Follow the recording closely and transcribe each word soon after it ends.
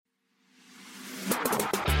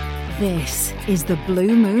This is the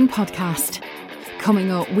Blue Moon Podcast. Coming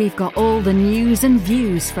up, we've got all the news and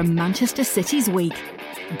views from Manchester City's week.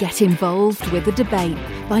 Get involved with the debate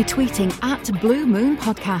by tweeting at Blue Moon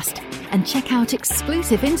Podcast and check out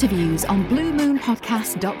exclusive interviews on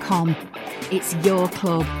bluemoonpodcast.com. It's your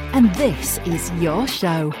club and this is your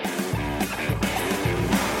show.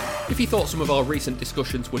 If you thought some of our recent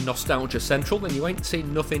discussions were nostalgia central, then you ain't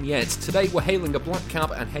seen nothing yet. Today we're hailing a black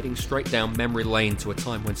cab and heading straight down memory lane to a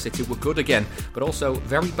time when City were good again, but also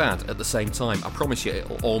very bad at the same time. I promise you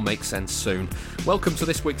it'll all make sense soon. Welcome to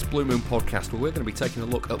this week's Blue Moon Podcast, where we're going to be taking a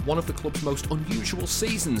look at one of the club's most unusual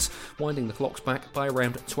seasons, winding the clocks back by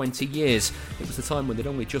around 20 years. It was the time when they'd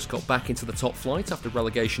only just got back into the top flight after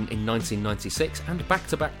relegation in 1996 and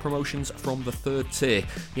back-to-back promotions from the third tier.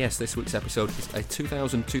 Yes, this week's episode is a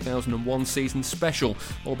 2001 season special,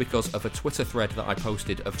 all because of a Twitter thread that I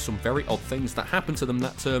posted of some very odd things that happened to them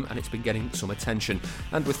that term, and it's been getting some attention.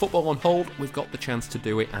 And with football on hold, we've got the chance to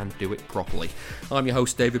do it and do it properly. I'm your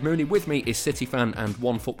host, David Mooney. With me is City fan and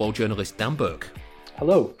One Football journalist Dan Burke.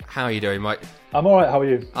 Hello. How are you doing, mate? I'm alright, how are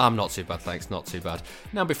you? I'm not too bad, thanks, not too bad.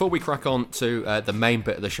 Now, before we crack on to the main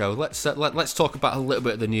bit of the show, let's talk about a little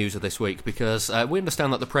bit of the news of this week, because we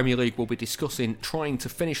understand that the Premier League will be discussing trying to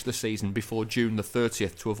finish the season before June the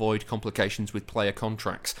 30th to avoid complications with player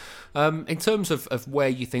contracts. In terms of where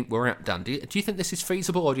you think we're at, Dan, do you think this is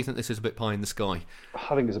feasible, or do you think this is a bit pie in the sky?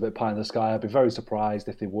 I think it's a bit pie in the sky. I'd be very surprised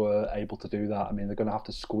if they were able to do that. I mean, they're going to have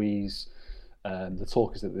to squeeze... the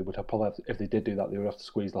talk is that they would have if they did do that, they would have to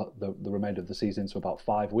squeeze the remainder of the season to about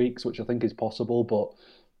 5 weeks, which I think is possible. But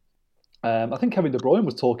I think Kevin De Bruyne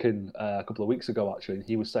was talking a couple of weeks ago, actually, and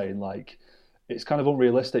he was saying, like, it's kind of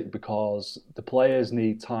unrealistic because the players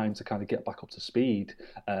need time to kind of get back up to speed.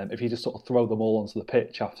 If you just sort of throw them all onto the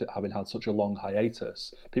pitch after having had such a long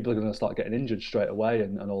hiatus, people are going to start getting injured straight away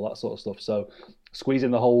and all that sort of stuff. So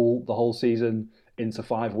squeezing the whole season into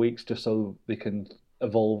 5 weeks just so they can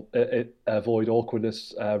avoid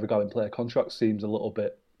awkwardness regarding player contracts seems a little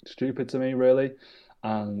bit stupid to me, really.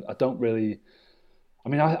 And I don't really... I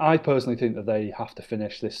mean, I personally think that they have to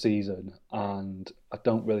finish this season, and I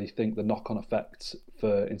don't really think the knock-on effect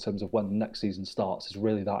in terms of when the next season starts is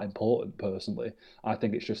really that important, personally. I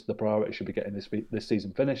think it's just the priority should be getting this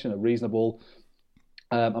season finished in a reasonable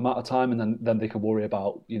amount of time, and then they can worry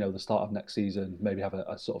about, you know, the start of next season, maybe have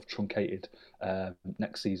a sort of truncated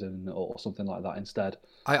next season or something like that instead.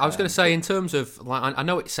 I was going to say, in terms of, like, I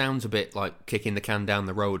know it sounds a bit like kicking the can down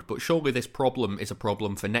the road, but surely this problem is a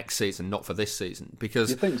problem for next season, not for this season, because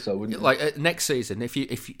you think so, wouldn't you? Like next season, if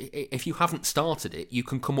you haven't started it, you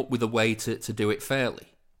can come up with a way to do it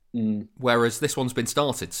fairly. Whereas this one's been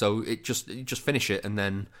started, so you just finish it, and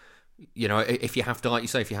then, you know, if you have to, like you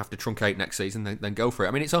say, if you have to truncate next season, then go for it.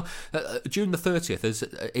 I mean, it's June the 30th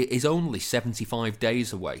is only 75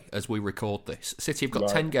 days away as we record this. City have got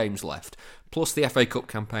 10 games left, plus the FA Cup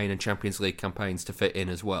campaign and Champions League campaigns to fit in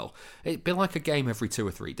as well. It'd be like a game every 2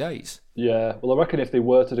 or 3 days. Yeah, well, I reckon if they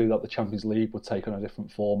were to do that, the Champions League would take on a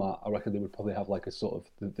different format. I reckon they would probably have like a sort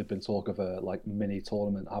of, there've been talk of a like mini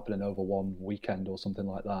tournament happening over one weekend or something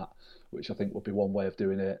like that, which I think would be one way of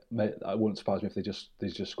doing it. It wouldn't surprise me if they just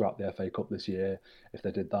scrapped the FA Cup this year if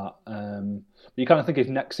they did that. But you kind of think if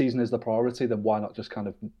next season is the priority, then why not just kind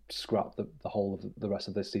of scrap the whole of the rest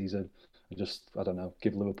of this season and just, I don't know,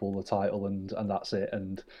 give Liverpool the title and that's it,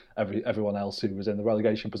 and everyone else who was in the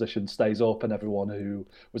relegation position stays up, and everyone who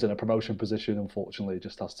was in a promotion position, unfortunately,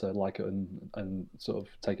 just has to like it and sort of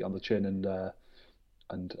take it on the chin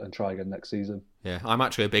and try again next season. Yeah, I'm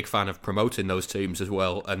actually a big fan of promoting those teams as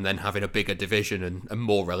well, and then having a bigger division and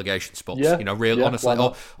more relegation spots. Yeah, you know, honestly,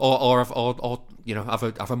 or you know,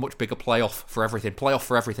 have a much bigger playoff for everything. Playoff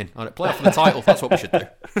for everything. Playoff for the title. That's what we should do.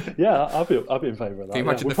 Yeah, I'd be in favour of that. Can you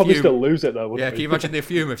imagine we'd probably still lose it though. Wouldn't we? Can you imagine the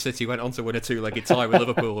fume if City went on to win a 2-legged tie with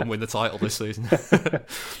Liverpool and win the title this season?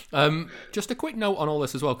 Just a quick note on all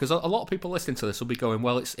this as well, because a lot of people listening to this will be going,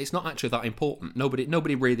 well, it's not actually that important.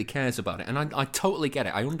 Nobody really cares about it, and I totally get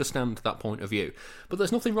it. I understand that point of view, but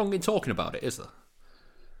there's nothing wrong in talking about it, is there?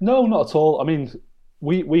 No, not at all. I mean,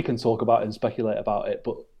 we can talk about it and speculate about it,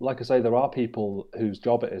 but like I say, there are people whose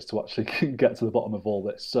job it is to actually get to the bottom of all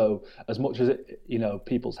this. So as much as it, you know,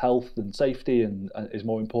 people's health and safety and is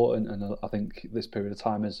more important, and I think this period of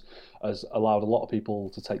time has allowed a lot of people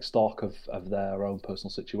to take stock of their own personal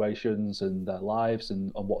situations and their lives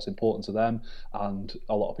and what's important to them. And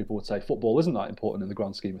a lot of people would say football isn't that important in the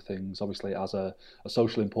grand scheme of things. Obviously, it has a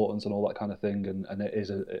social importance and all that kind of thing, and it is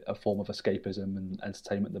a form of escapism and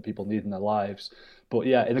entertainment that people need in their lives. But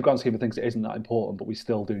yeah, in the grand scheme of things, it isn't that important, but we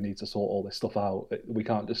still do need to sort all this stuff out. We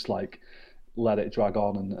can't just like let it drag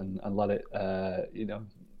on and let it, you know,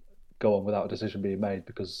 go on without a decision being made,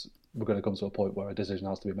 because we're going to come to a point where a decision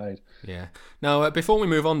has to be made. Yeah. Now, before we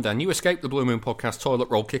move on, Dan, you escaped the Blue Moon Podcast Toilet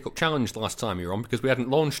Roll Kick-Up Challenge the last time you were on because we hadn't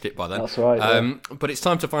launched it by then. That's right. Yeah. But it's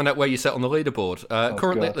time to find out where you sit on the leaderboard.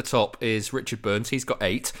 Currently God. at the top is Richard Burns. He's got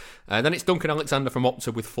 8. Then it's Duncan Alexander from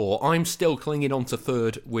Opta with 4. I'm still clinging on to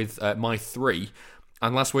third with my 3.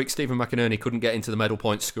 And last week, Stephen McInerney couldn't get into the medal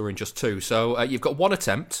points, scoring just 2. So you've got 1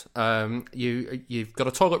 attempt. You've got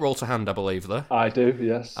a toilet roll to hand, I believe, there. I do,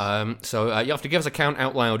 yes. So you have to give us a count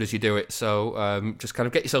out loud as you do it. So just kind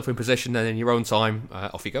of get yourself in position, and in your own time,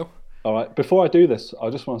 off you go. All right. Before I do this, I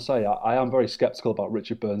just want to say I am very sceptical about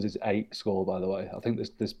Richard Burns' 8 score, by the way. I think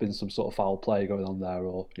there's been some sort of foul play going on there,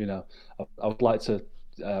 or, I would like to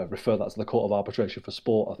refer that to the Court of Arbitration for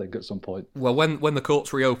Sport, I think, at some point. Well, when the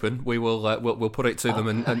courts reopen, we will we'll put it to them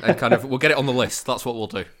and kind of we'll get it on the list. That's what we'll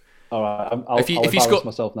do. All right, I'll embarrass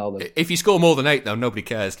myself now then. If you score more than 8, though, nobody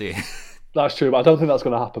cares, do you? That's true, but I don't think that's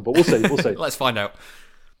going to happen. But we'll see. We'll see. Let's find out.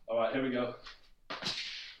 All right, here we go.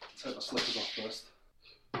 Take my slippers off first.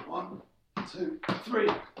 1, 2, 3.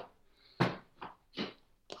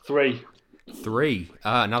 3. 3.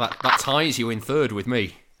 Now that ties you in third with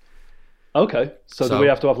me. Okay, so do we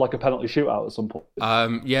have to have like a penalty shootout at some point?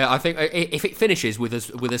 Yeah, I think if it finishes with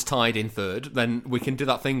us tied in third, then we can do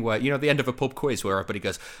that thing where, the end of a pub quiz where everybody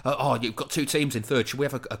goes, oh, you've got 2 teams in third, should we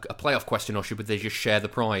have a playoff question, or should they just share the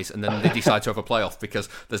prize? And then they decide to have a playoff because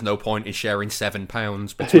there's no point in sharing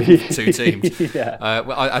 £7 between 2 teams. Yeah.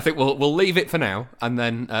 Well, I think we'll leave it for now, and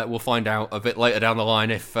then we'll find out a bit later down the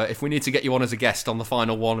line if we need to get you on as a guest on the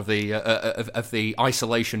final one of the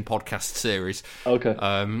Isolation podcast series.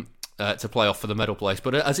 Okay. To play off for the medal place,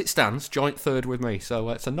 but as it stands, joint third with me, so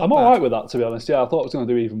it's a not I'm bad. all right with that, to be honest. Yeah, I thought I was going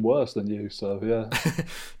to do even worse than you, so yeah.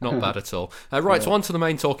 Not bad at all. Right, so on to the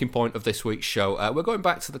main talking point of this week's show. We're going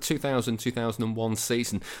back to the 2000-2001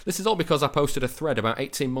 season. This is all because I posted a thread about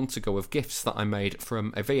 18 months ago of GIFs that I made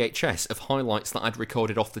from a VHS of highlights that I'd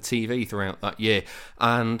recorded off the TV throughout that year,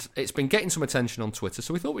 and it's been getting some attention on Twitter,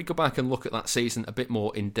 so we thought we'd go back and look at that season a bit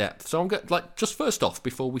more in depth. So I'm going just first off,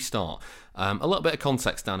 before we start, a little bit of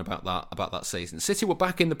context down about that season. City were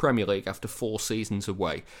back in the Premier League after 4 seasons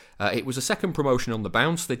away. It was a second promotion on the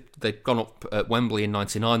bounce. They'd gone up at Wembley in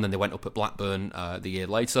 99, then they went up at Blackburn the year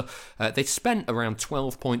later. They'd spent around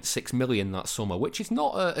 12.6 million that summer, which is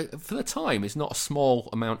not, for the time, is not a small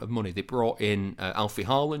amount of money. They brought in Alfie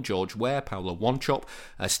Haaland, George Ware, Paulo Wanchope,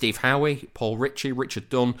 Steve Howie, Paul Ritchie, Richard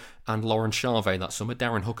Dunn, and Lauren Charvet that summer.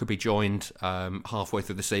 Darren Huckabee joined halfway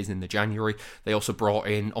through the season in the January. They also brought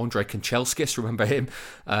in Andre Kanchelskis, remember him?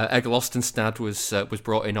 Egil Ostenstad was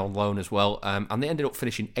brought in on loan as well, and they ended up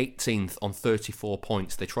finishing 18th on 34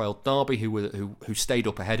 points. They trailed Derby, who stayed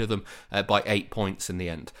up ahead of them by 8 points in the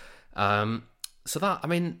end. So that, I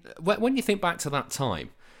mean, when you think back to that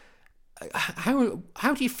time,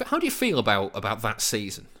 how do you feel about that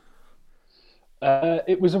season?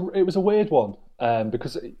 It was a weird one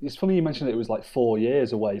because it's funny you mentioned it was like 4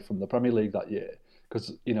 years away from the Premier League that year,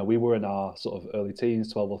 because we were in our sort of early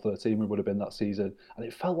teens, 12 or 13 we would have been that season, and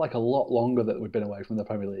it felt like a lot longer that we'd been away from the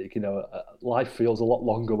Premier League. Life feels a lot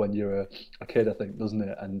longer when you're a kid, I think, doesn't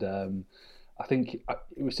it? And I think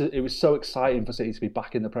it was so exciting for City to be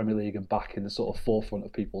back in the Premier League and back in the sort of forefront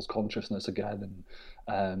of people's consciousness again,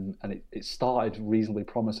 and it started reasonably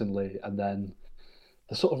promisingly, and then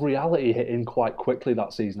the sort of reality hit in quite quickly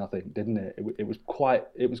that season, I think, didn't it?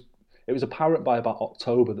 It was apparent by about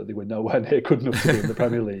October that they were nowhere near good enough to be in the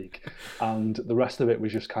Premier League, and the rest of it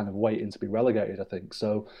was just kind of waiting to be relegated, I think.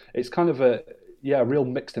 So it's kind of real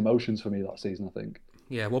mixed emotions for me that season, I think.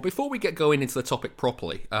 Yeah, well, before we get going into the topic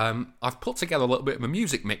properly, I've put together a little bit of a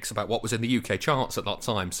music mix about what was in the UK charts at that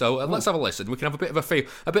time. So let's have a listen. We can have a bit of a feel,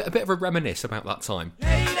 a bit of a reminisce about that time.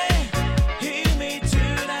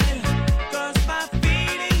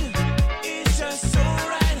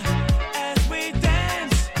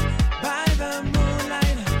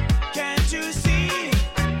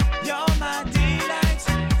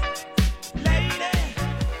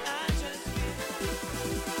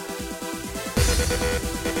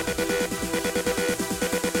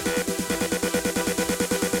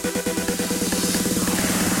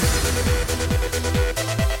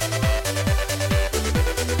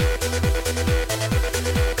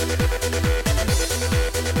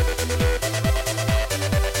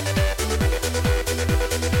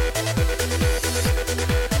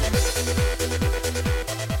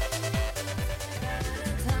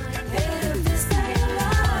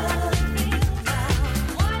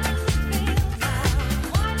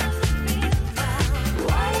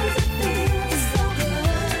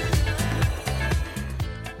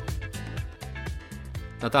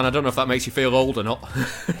 Now, Dan, I don't know if that makes you feel old or not.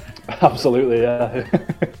 Absolutely, yeah.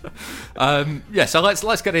 So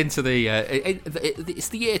let's get into the. It's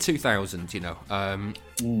the year 2000.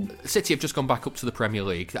 City have just gone back up to the Premier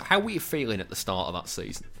League. How were you feeling at the start of that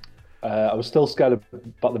season? I was still scared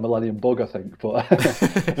about the Millennium Bug, I think, but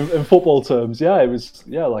in football terms, it was.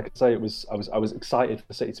 Yeah, like I say, it was. I was excited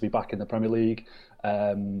for City to be back in the Premier League,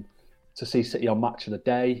 to see City on Match of the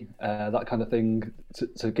Day, that kind of thing,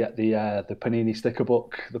 to get the Panini sticker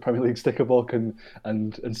book, the Premier League sticker book,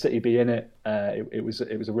 and City be in it. It was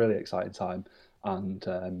a really exciting time, and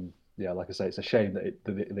like I say, it's a shame that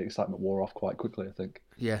the excitement wore off quite quickly, I think.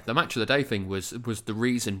 Yeah, the Match of the Day thing was the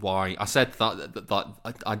reason why I said that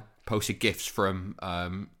I posted GIFs from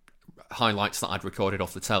highlights that I'd recorded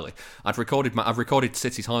off the telly. I've recorded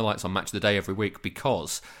City's highlights on Match of the Day every week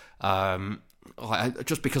because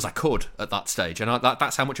just because I could at that stage, and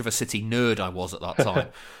that's how much of a City nerd I was at that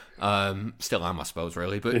time. Still am, I suppose,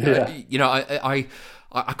 really. But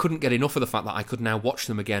I couldn't get enough of the fact that I could now watch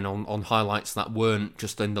them again on highlights that weren't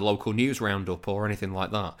just in the local news roundup or anything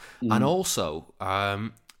like that. And also,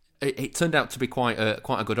 it turned out to be quite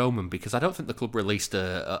a good omen, because I don't think the club released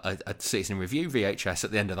a season review VHS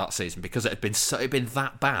at the end of that season because it had been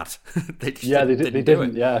that bad. They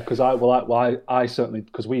didn't. Yeah, because I certainly,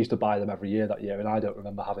 because we used to buy them every year that year, and I don't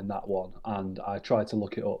remember having that one. And I tried to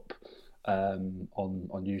look it up on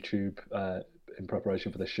YouTube in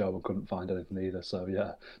preparation for this show and couldn't find anything either. So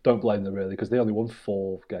don't blame them really, because they only won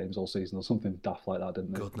 4 games all season or something daft like that,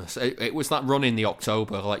 didn't they? Goodness, it was that run in the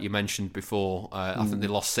October, like you mentioned before. I think they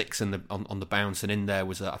lost 6 on the bounce, and in there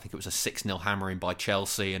was I think it was a 6-0 hammering by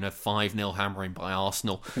Chelsea and a 5-0 hammering by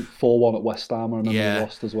Arsenal. 4-1 at West Ham, I remember they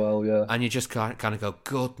lost as well. Yeah, and you just kind of go,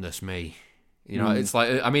 goodness me, it's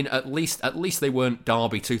like, I mean, at least they weren't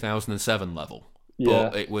Derby 2007 level,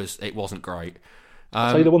 but it wasn't great.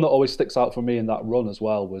 I'll tell you the one that always sticks out for me in that run as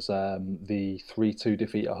well was the 3-2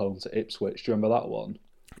 defeat at home to Ipswich. Do you remember that one?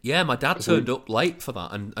 Yeah, my dad turned up late for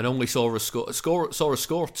that and only saw a score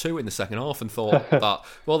 2 in the second half and thought that,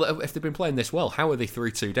 well, if they've been playing this well, how are they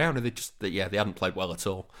 3-2 down? And they hadn't played well at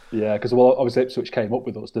all. Yeah, because obviously Ipswich came up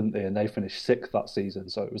with us, didn't they? And they finished 6th that season,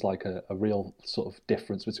 so it was like a real sort of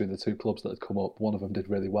difference between the two clubs that had come up. One of them did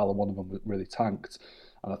really well and one of them really tanked.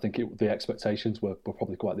 And I think the expectations were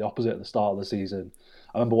probably quite the opposite at the start of the season.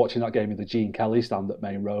 I remember watching that game in the Gene Kelly stand at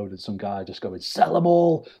Main Road, and some guy just going, "Sell them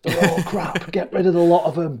all! They're all crap! Get rid of the lot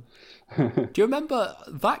of them!" Do you remember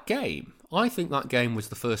that game? I think that game was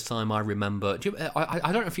the first time I remember.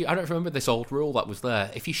 I don't know if you remember this old rule that was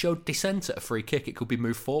there. If you showed dissent at a free kick, it could be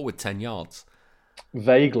moved forward 10 yards.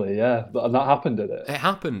 Vaguely, yeah. And that happened, did it? It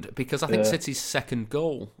happened because I think City's second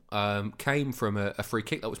goal came from a free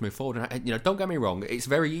kick that was moved forward. And, don't get me wrong, it's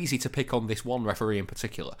very easy to pick on this one referee in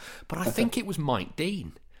particular, but I think it was Mike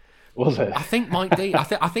Dean. Was it? I think Mike Dean. I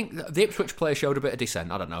think the Ipswich player showed a bit of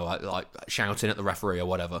dissent. I don't know, like shouting at the referee or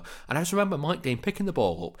whatever. And I just remember Mike Dean picking the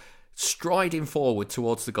ball up, striding forward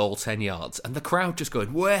towards the goal 10 yards, and the crowd just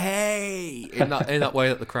going "Way!" in that way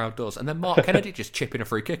that the crowd does, and then Mark Kennedy just chipping a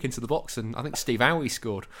free kick into the box, and I think Steve Howie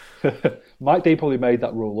scored. Mike Dean probably made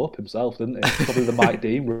that rule up himself, didn't he? Probably the Mike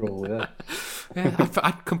Dean rule. Yeah,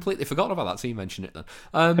 I'd completely forgotten about that, so you mentioned it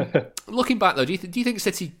then. Looking back though, do you think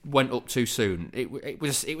City went up too soon? It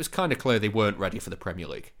was kind of clear they weren't ready for the Premier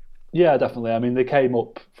League. Yeah, definitely. I mean, they came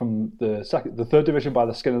up from the third division by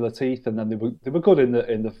the skin of their teeth, and then they were good in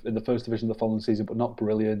the first division the following season, but not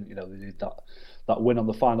brilliant. They did that win on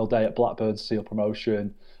the final day at Blackburn to seal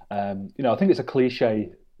promotion. I think it's a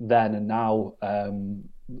cliche then and now.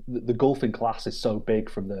 The gulf in class is so big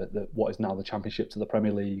from the what is now the Championship to the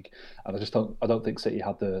Premier League, and I don't think City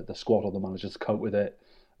had the squad or the managers to cope with it.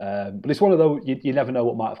 But it's one of those, you never know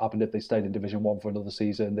what might have happened if they stayed in Division 1 for another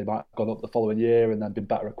season. They might have gone up the following year and then been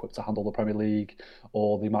better equipped to handle the Premier League,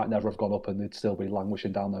 or they might never have gone up and they'd still be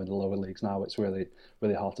languishing down there in the lower leagues now. It's really,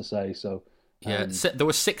 really hard to say. So yeah, there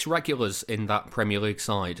were 6 regulars in that Premier League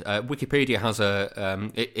side. Wikipedia has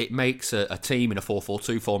it makes a team in a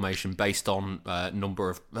 4-4-2 formation based on the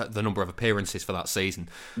number of appearances for that season,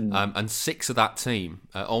 and 6 of that team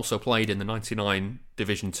also played in the '99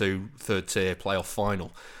 Division 2 third tier playoff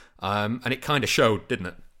final, and it kind of showed, didn't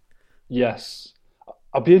it? Yes,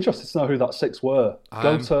 I'd be interested to know who that 6 were.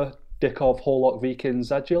 Gota, Dickov, Horlock,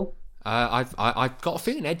 Vikins, Edghill. I've got a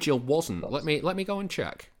feeling Edghill wasn't. Let me go and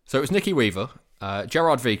check. So it was Nicky Weaver,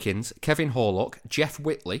 Gerard Vikins, Kevin Horlock, Jeff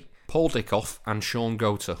Whitley, Paul Dickov, and Sean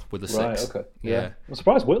Gota with the 6. Right, okay. Yeah. I'm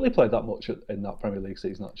surprised Whitley played that much in that Premier League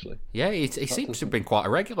season, actually. Yeah, he seems to have been quite a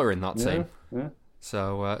regular in that team. Yeah.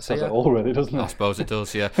 So yeah. All really, doesn't it? I suppose it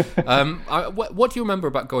does, yeah. What do you remember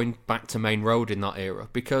about going back to Main Road in that era?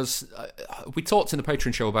 Because we talked in the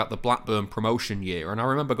Patreon show about the Blackburn promotion year, and I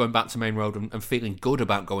remember going back to Main Road and feeling good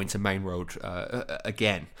about going to Main Road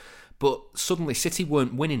again. but suddenly City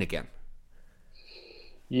weren't winning again.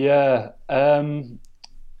 Yeah, it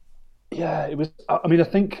was. I mean, I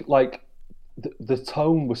think like the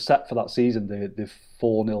tone was set for that season. The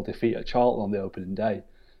 4-0 defeat at Charlton on the opening day,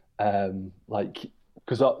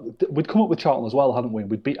 because we'd come up with Charlton as well, hadn't we?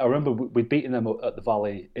 I remember we'd beaten them at the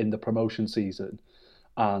Valley in the promotion season,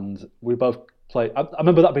 and we both played. I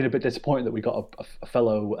remember that being a bit disappointing that we got a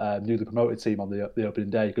fellow newly promoted team on the opening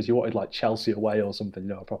day, because you wanted like Chelsea away or something,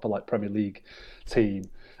 a proper like Premier League team,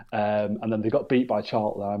 and then they got beat by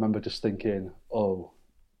Charlton. I remember just thinking, oh,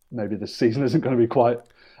 maybe this season isn't going to be quite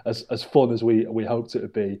as fun as we hoped it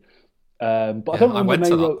would be. But I don't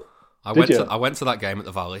remember. I went to that game at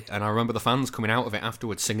the Valley, and I remember the fans coming out of it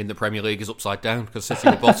afterwards singing the Premier League is upside down because City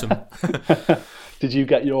were bottom. Did you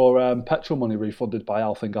get your petrol money refunded by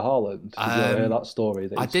Alf-Inge Haaland? Did you hear that story?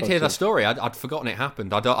 I did hear that story. I'd forgotten it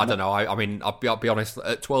happened. I don't know. I mean, I'll be honest.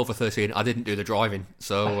 At 12 or 13, I didn't do the driving,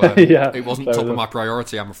 so it wasn't top of my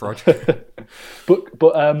priority, I'm afraid.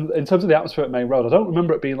 But in terms of the atmosphere at Main Road, I don't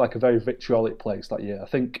remember it being like a very vitriolic place that year. I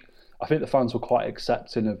think the fans were quite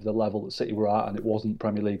accepting of the level that City were at, and it wasn't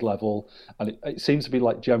Premier League level. And it seems to be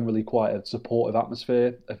like generally quite a supportive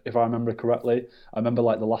atmosphere, if I remember correctly. I remember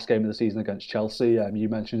like the last game of the season against Chelsea. You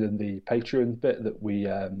mentioned in the Patreon bit that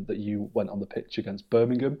that you went on the pitch against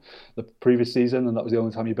Birmingham the previous season, and that was the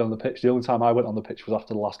only time you'd been on the pitch. The only time I went on the pitch was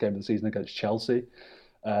after the last game of the season against Chelsea.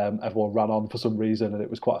 Everyone ran on for some reason, and it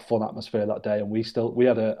was quite a fun atmosphere that day. And we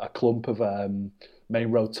had a clump of Main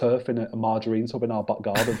Road turf in a margarine tub in our back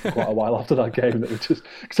garden for quite a while after that game. That was just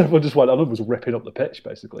because everyone just went on and was ripping up the pitch,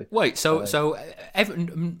 basically. Wait, so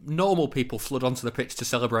normal people flood onto the pitch to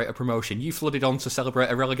celebrate a promotion. You flooded on to celebrate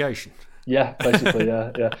a relegation. Yeah, basically,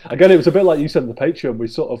 yeah. Again, it was a bit like you said in the Patreon. We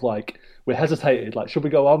sort of we hesitated, like, should we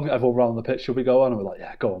go on? Everyone ran on the pitch, should we go on? And we're like,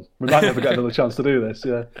 yeah, go on. We might never get another chance to do this.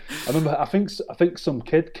 Yeah, I remember. I think some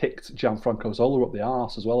kid kicked Gianfranco Zola up the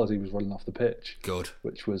arse as well as he was running off the pitch. Good.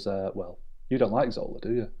 Which was You don't like Zola,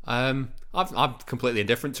 do you? I'm completely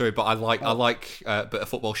indifferent to it, but I like a bit of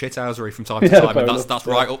football shithousery from time to time, and that's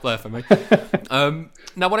right up there for me.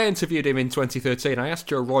 Now, when I interviewed him in 2013, I asked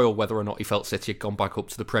Joe Royle whether or not he felt City had gone back up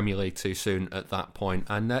to the Premier League too soon at that point,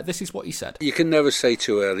 and this is what he said. You can never say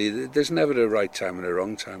too early. There's never a right time and a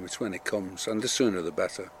wrong time. It's when it comes, and the sooner the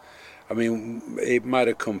better. I mean, it might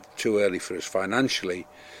have come too early for us financially,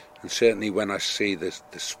 and certainly when I see the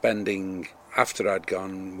spending after I'd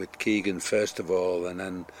gone with Keegan first of all, and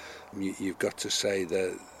then you've got to say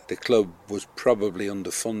that the club was probably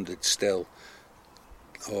underfunded still,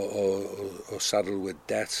 or saddled with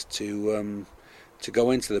debt to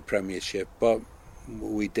go into the Premiership. But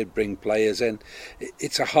we did bring players in.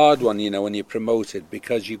 It's a hard one, when you're promoted,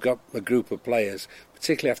 because you've got a group of players,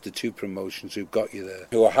 particularly after 2 promotions, who've got you there,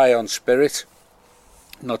 who are high on spirit,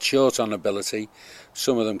 not short on ability.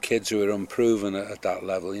 Some of them kids who are unproven at that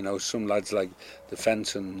level, some lads like the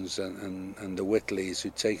Fentons and the Whitleys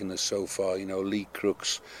who've taken us so far, Lee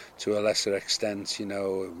Crooks to a lesser extent,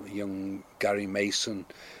 young Gary Mason,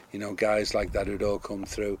 guys like that who'd all come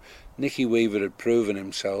through. Nicky Weaver had proven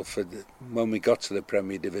himself when we got to the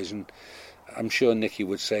Premier Division. I'm sure Nicky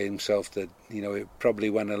would say himself that, it probably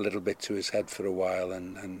went a little bit to his head for a while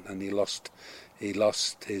and he lost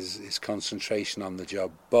his concentration on the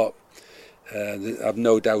job. But I've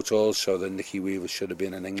no doubt also that Nicky Weaver should have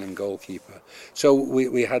been an England goalkeeper. So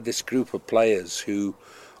we had this group of players who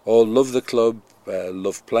all loved the club,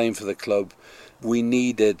 loved playing for the club. We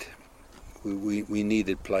needed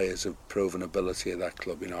players of proven ability at that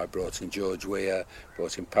club. I brought in George Weah,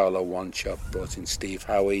 brought in Paulo Wanchope, brought in Steve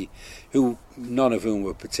Howie, who none of whom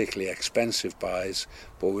were particularly expensive buys,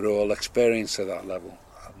 but were all experienced at that level.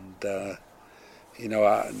 And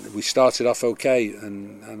we started off okay,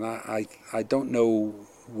 and I don't know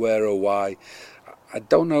where or why. I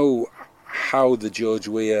don't know how the George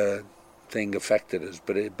Weah thing affected us,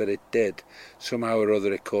 but it did. Somehow or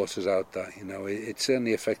other it caught us out that, it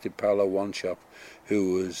certainly affected Paulo Wanchope,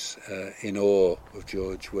 who was in awe of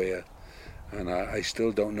George Weah. And I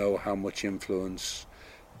still don't know how much influence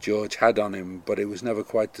George had on him, but it was never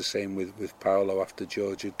quite the same with Paulo after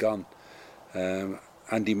George had gone.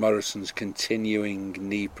 Andy Morrison's continuing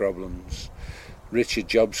knee problems. Richard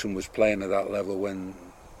Jobson was playing at that level when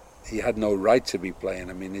he had no right to be playing.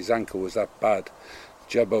 I mean, his ankle was that bad.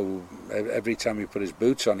 Jobbo, every time he put his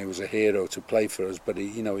boots on, he was a hero to play for us, but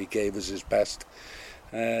he gave us his best.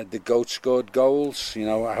 The GOAT scored goals,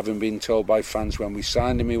 having been told by fans when we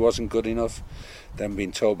signed him he wasn't good enough, then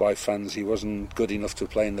being told by fans he wasn't good enough to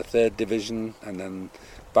play in the 3rd division, and then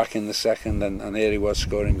back in the 2nd, and here he was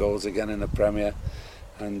scoring goals again in the Premier.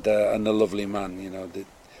 And a lovely man,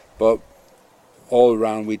 but all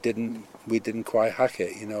round we didn't we didn't quite hack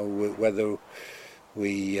it.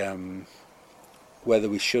 Whether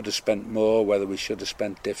we should have spent more, whether we should have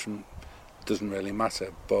spent different, doesn't really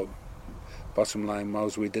matter. But bottom line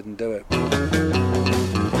was we didn't do it.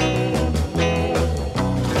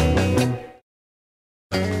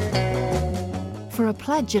 For a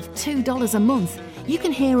pledge of $2 a month, you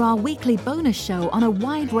can hear our weekly bonus show on a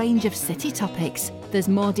wide range of City topics. There's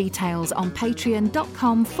more details on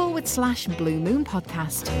patreon.com/Blue Moon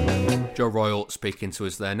Podcast. Joe Royle speaking to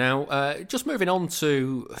us there. Now, just moving on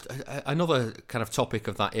to another kind of topic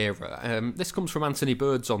of that era. This comes from Anthony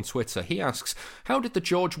Birds on Twitter. He asks, how did the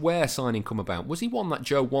George Ware signing come about? Was he one that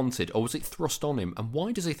Joe wanted, or was it thrust on him? And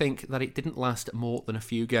why does he think that it didn't last more than a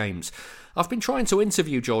few games? I've been trying to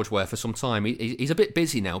interview George Ware for some time. He's a bit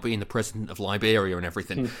busy now, being the president of Liberia and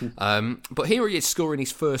everything. But here he is scoring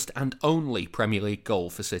his first and only Premier League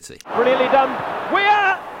goal for City. Brilliantly done.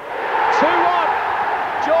 Weir! 2-1.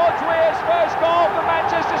 George Weir's first goal for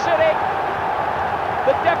Manchester City.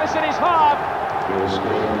 The deficit is half.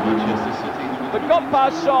 The got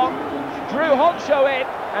past Song, drew Honcho in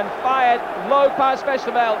and fired low past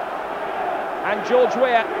Vesterveld. And George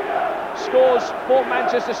Weir scores for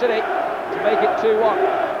Manchester City to make it 2-1.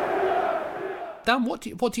 Dan, what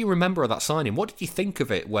do you remember of that signing? What did you think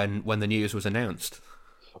of it when the news was announced?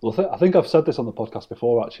 Well, I think I've said this on the podcast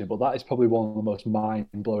before, actually, but that is probably one of the most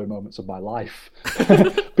mind-blowing moments of my life.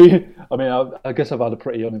 I guess I've had a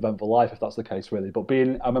pretty uneventful life, if that's the case, really. But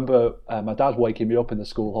I remember my dad waking me up in the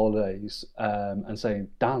school holidays and saying,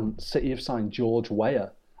 Dan, City have signed George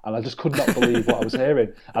Weah. And I just could not believe what I was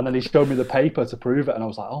hearing. And then he showed me the paper to prove it, and I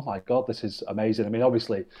was like, oh my God, this is amazing. I mean,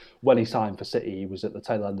 obviously, when he signed for City, he was at the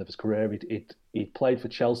tail end of his career. He'd played for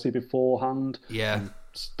Chelsea beforehand. Yeah.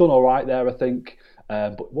 Done all right there, I think.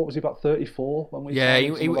 But what was he, about 34 when we? Yeah,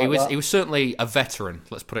 he was certainly a veteran.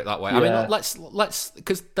 Let's put it that way. Yeah. I mean, let's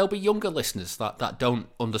because there'll be younger listeners that don't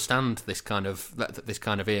understand this kind of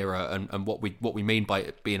era and what we mean by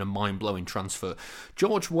it being a mind blowing transfer.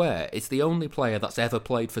 George Weah is the only player that's ever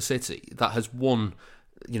played for City that has won,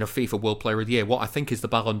 FIFA World Player of the Year. What I think is the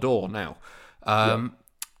Ballon d'Or now.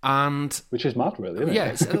 And which is mad, really, isn't it?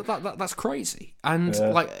 Yeah, that's crazy. And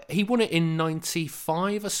he won it in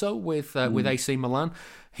 '95 or so with AC Milan.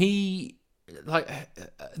 This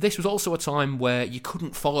was also a time where you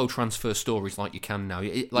couldn't follow transfer stories like you can now.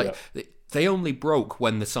 They only broke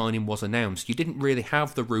when the signing was announced. You didn't really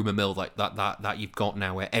have the rumour mill like that you've got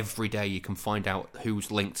now, where every day you can find out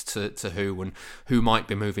who's linked to who and who might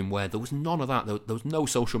be moving where. There was none of that. There was no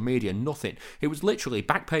social media, nothing. It was literally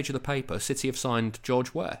back page of the paper, City have signed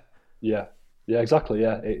George Weah. Yeah, exactly.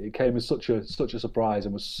 Yeah, it came as such a surprise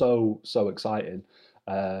and was so exciting.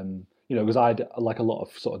 Because I'd, like a lot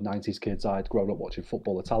of sort of 90s kids, I'd grown up watching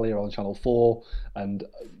Football Italia on Channel 4, and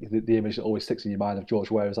the image that always sticks in your mind of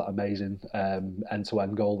George Weah is that amazing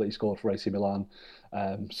end-to-end goal that he scored for AC Milan.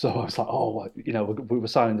 So I was like, we were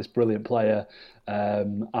signing this brilliant player,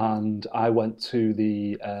 and I went to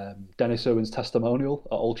the Dennis Irwin's testimonial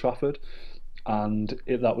at Old Trafford, and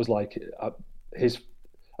that was like his...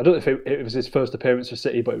 I don't know if it was his first appearance for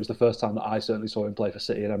City, but it was the first time that I certainly saw him play for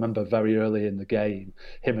City. And I remember very early in the game,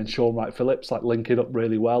 him and Sean Wright-Phillips linking up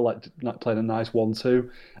really well, playing a nice 1-2,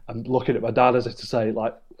 and looking at my dad as if to say,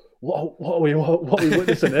 what are we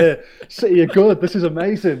witnessing here? City are good. This is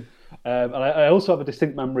amazing. And I also have a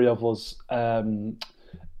distinct memory of us.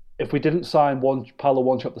 If we didn't sign Paulo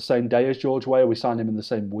Wanchope the same day as George Weah, we signed him in the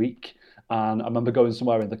same week. And I remember going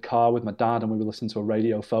somewhere in the car with my dad, and we were listening to a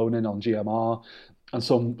radio phone-in on GMR. And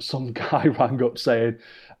some guy rang up saying,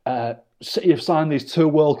 City have signed these two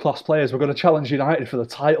world-class players. We're going to challenge United for the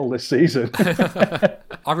title this season.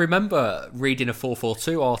 I remember reading a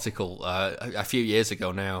 442 article a few years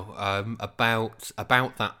ago now about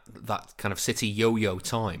that kind of City yo-yo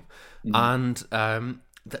time. Mm. And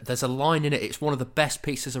there's a line in it. It's one of the best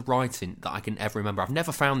pieces of writing that I can ever remember. I've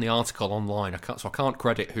never found the article online, so I can't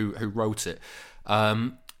credit who wrote it.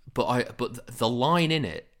 But the line in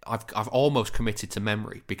it, I've almost committed to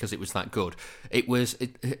memory because it was that good. It was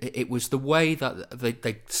the way that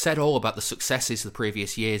they said all about the successes of the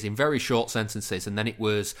previous years in very short sentences, and then it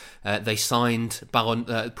was they signed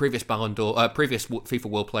previous FIFA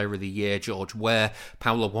World Player of the Year George Weah.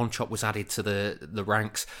 Paulo Wanchope was added to the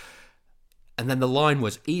ranks, and then the line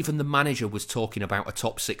was, even the manager was talking about a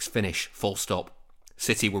top 6 finish. Full stop.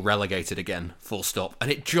 City were relegated again, full stop. And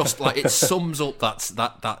it just it sums up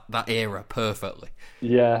that era perfectly.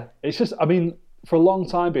 Yeah, it's just, I mean, for a long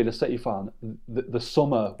time, being a City fan, the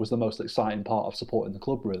summer was the most exciting part of supporting the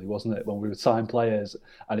club, really, wasn't it? When we would sign players,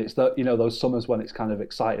 and it's those summers when it's kind of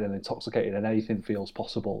exciting and intoxicating and anything feels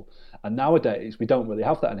possible. And nowadays, we don't really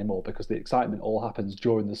have that anymore because the excitement all happens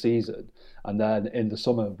during the season, and then in the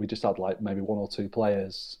summer we just had like maybe one or two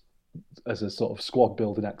players as a sort of squad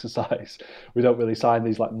building exercise. We don't really sign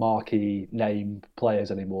these like marquee name players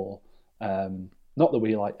anymore. Not that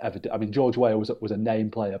we like ever did. I mean, George Weah was a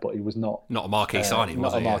name player, but he was not a marquee signing.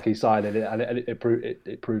 Not a marquee signing, and it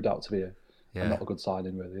proved out to be not a good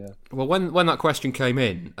signing, really. Yeah. Well, when that question came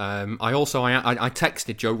in, I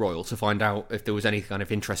texted Joe Royle to find out if there was any kind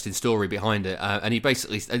of interesting story behind it, and he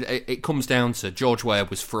basically it comes down to George Weah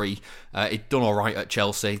was free. He'd done all right at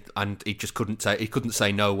Chelsea, and he just couldn't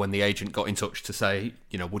say no when the agent got in touch to say,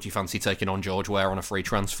 would you fancy taking on George Weah on a free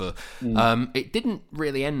transfer? It didn't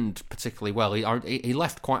really end particularly well. He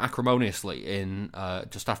left quite acrimoniously in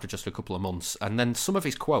just after a couple of months, and then some of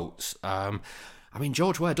his quotes. I mean,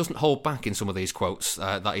 George Weah doesn't hold back in some of these quotes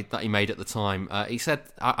that he made at the time. He said,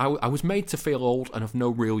 I was made to feel old and of no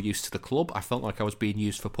real use to the club. I felt like I was being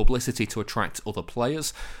used for publicity to attract other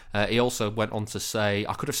players. He also went on to say,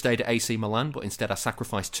 I could have stayed at AC Milan, but instead I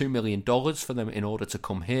sacrificed $2 million for them in order to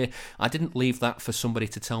come here. I didn't leave that for somebody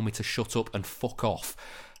to tell me to shut up and fuck off.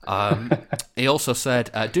 He also said,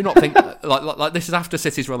 do not think, like this is after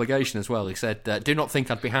City's relegation as well, he said, do not think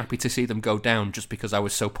I'd be happy to see them go down just because I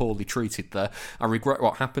was so poorly treated there. I regret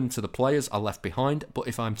what happened to the players I left behind, but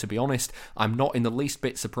if I'm to be honest, I'm not in the least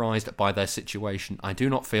bit surprised by their situation. I do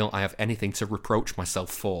not feel I have anything to reproach myself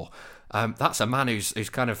for. That's a man who's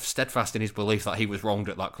kind of steadfast in his belief that he was wronged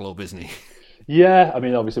at that club, isn't he? Yeah, I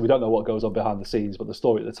mean, obviously we don't know what goes on behind the scenes, but the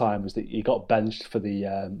story at the time was that he got benched for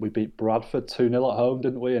we beat Bradford 2-0 at home,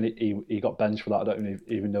 didn't we? And he got benched for that. I don't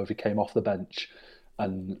even know if he came off the bench.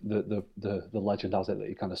 And the legend has it that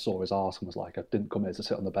he kind of saw his arse and was like, I didn't come here to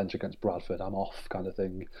sit on the bench against Bradford, I'm off, kind of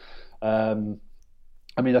thing.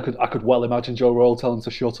 I mean, I could well imagine Joe Royle telling him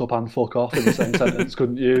to shut up and fuck off in the same sentence,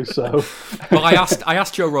 couldn't you? So, well, I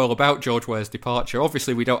asked Joe Royle about George Weah's departure.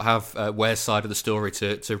 Obviously, we don't have Weah's side of the story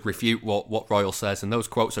to refute what Royle says, and those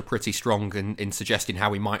quotes are pretty strong in suggesting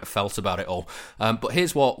how he might have felt about it all. But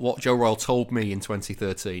here's what Joe Royle told me in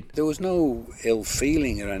 2013. There was no ill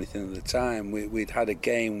feeling or anything at the time. We'd had a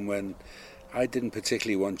game when I didn't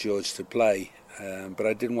particularly want George to play, but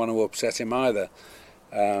I didn't want to upset him either.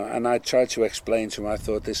 And I tried to explain to him I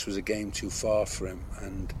thought this was a game too far for him,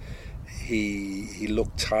 and he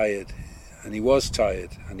looked tired, and he was tired,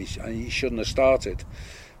 and he shouldn't have started.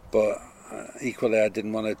 But equally, I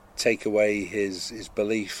didn't want to take away his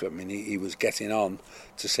belief. I mean, he was getting on,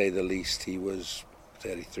 to say the least. He was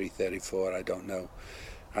 33, 34, I don't know,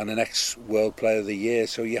 and an ex-World Player of the Year,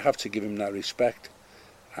 so you have to give him that respect.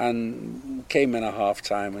 And came in at half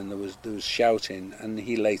time and there was shouting, and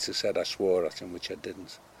he later said I swore at him, which I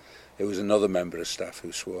didn't. It was another member of staff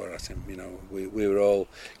who swore at him. We were all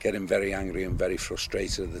getting very angry and very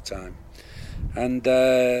frustrated at the time. And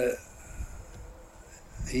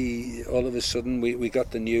he all of a sudden we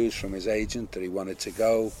got the news from his agent that he wanted to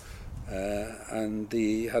go, and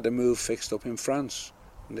he had a move fixed up in France,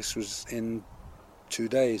 and this was in 2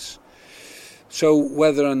 days. So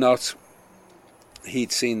whether or not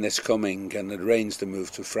he'd seen this coming and arranged the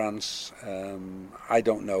move to France, I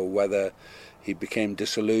don't know. Whether he became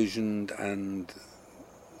disillusioned and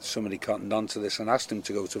somebody cottoned onto this and asked him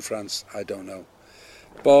to go to France, I don't know.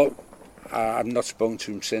 But I've not spoken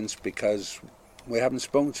to him since, because we haven't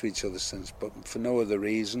spoken to each other since, but for no other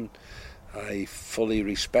reason. I fully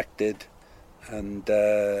respected and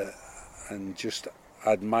just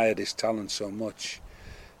admired his talent so much.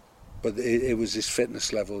 But it was his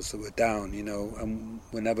fitness levels that were down, and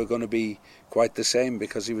we're never going to be quite the same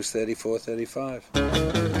because he was 34, 35.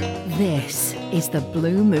 This is the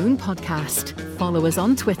Blue Moon Podcast. Follow us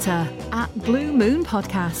on Twitter @Blue Moon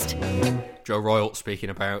Podcast. Joe Royle speaking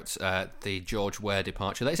about the George Weah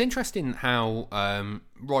departure. It's interesting how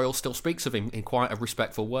Royle still speaks of him in quite a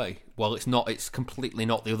respectful way. Well, it's completely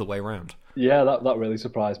not the other way around. Yeah, that really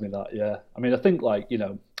surprised me. That, yeah. I mean, I think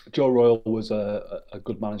Joe Royle was a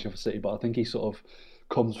good manager for City, but I think he sort of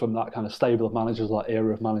comes from that kind of stable of managers, that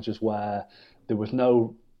era of managers where there wasn't a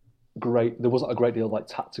great deal of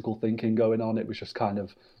tactical thinking going on. It was just kind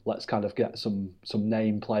of, let's kind of get some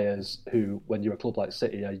name players who, when you're a club like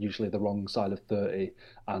City, are usually the wrong side of 30,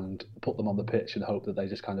 and put them on the pitch and hope that they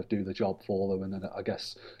just kind of do the job for them. And then I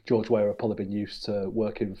guess George Weah had probably been used to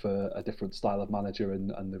working for a different style of manager,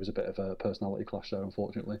 and there was a bit of a personality clash there,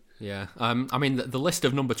 unfortunately. Yeah, I mean, the list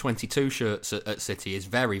of number 22 shirts at City is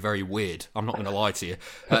very, very weird. I'm not going to lie to you.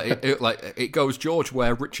 It goes George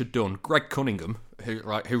Weah, Richard Dunn, Greg Cunningham,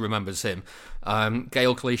 who remembers him?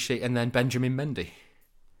 Gail Clichy and then Benjamin Mendy.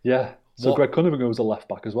 Yeah. So Greg Cunningham was a left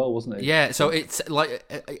back as well, wasn't he? Yeah. So it's like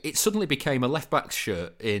it suddenly became a left back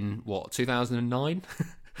shirt in 2009.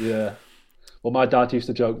 Yeah. Well, my dad used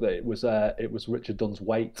to joke that it was Richard Dunn's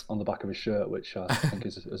weight on the back of his shirt, which I think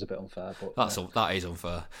is a bit unfair. But that is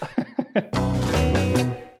unfair.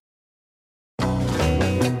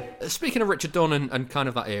 Speaking of Richard Dunn and kind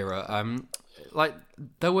of that era, like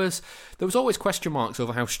there was always question marks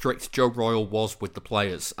over how strict Joe Royle was with the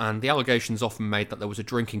players, and the allegations often made that there was a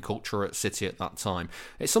drinking culture at City at that time.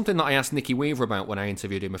 It's something that I asked Nicky Weaver about when I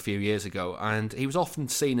interviewed him a few years ago, and he was often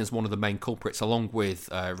seen as one of the main culprits, along with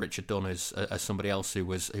Richard Dunn as somebody else who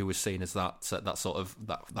was seen as that sort of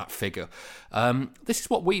that figure. This is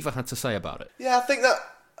what Weaver had to say about it. Yeah, I think that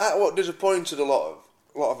what disappointed a lot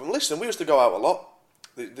of them. Listen, we used to go out a lot.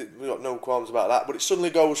 We got no qualms about that, but it suddenly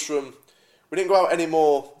goes from we didn't go out any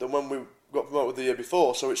more than when we got promoted the year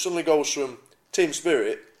before, so it suddenly goes from team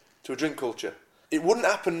spirit to a drink culture. It wouldn't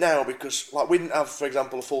happen now because we didn't have, for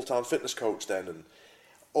example, a full-time fitness coach then, and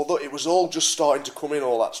although it was all just starting to come in,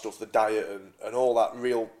 all that stuff, the diet and all that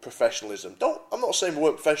real professionalism. I'm not saying we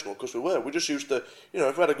weren't professional, because we were. We just used to,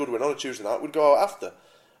 if we had a good win on a Tuesday night, we'd go out after.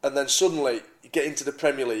 And then suddenly you get into the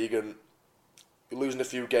Premier League and you're losing a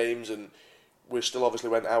few games, and we still obviously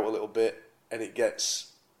went out a little bit, and it gets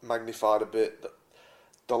magnified a bit.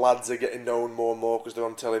 The lads are getting known more and more because they're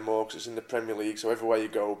on telly more, because it's in the Premier League, so everywhere you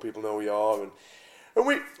go people know who you are, and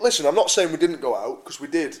we listen, I'm not saying we didn't go out, because we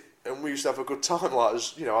did, and we used to have a good time, I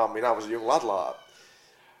was a young lad like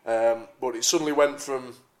that, but it suddenly went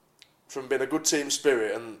from being a good team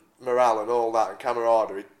spirit and morale and all that and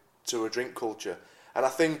camaraderie to a drink culture. And I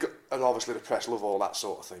think, and obviously the press love all that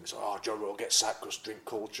sort of thing, so Joe Royle gets sacked because drink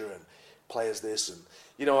culture and players this, and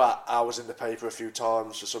I was in the paper a few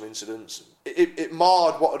times for some incidents. It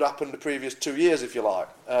marred what had happened the previous 2 years, if you like,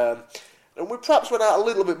 and we perhaps went out a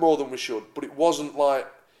little bit more than we should, but it wasn't like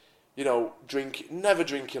never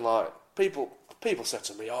drinking. Like people said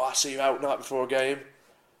to me, I see you out night before a game.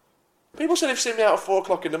 People said they've seen me out at 4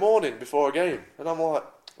 o'clock in the morning before a game, and I'm like,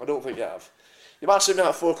 I don't think you have. You might see me out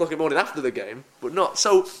at 4 o'clock in the morning after the game, but not.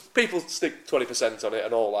 So people stick 20% on it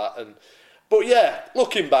and all that, but yeah,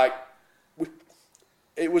 looking back,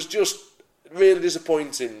 it was just really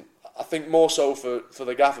disappointing. I think more so for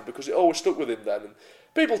the gaffer, because it always stuck with him then. And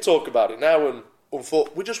people talk about it now, and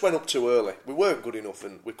unfortunately, we just went up too early. We weren't good enough,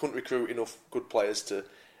 and we couldn't recruit enough good players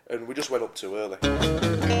and we just went up too early.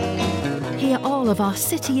 Hear all of our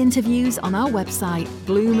City interviews on our website,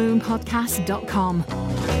 bluemoonpodcast.com.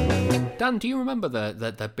 Dan, do you remember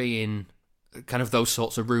there being kind of those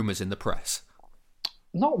sorts of rumours in the press?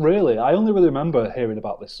 Not really. I only really remember hearing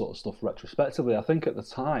about this sort of stuff retrospectively. I think at the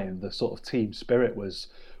time the sort of team spirit was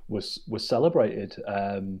celebrated,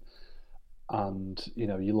 and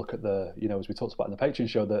you look at the as we talked about in the Patreon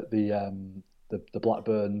show, that the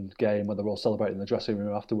Blackburn game when they're all celebrating in the dressing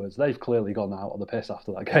room afterwards, they've clearly gone out on the piss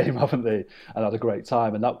after that game, haven't they? And had a great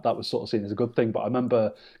time, and that was sort of seen as a good thing. But I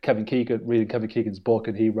remember reading Kevin Keegan's book,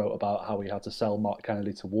 and he wrote about how he had to sell Mark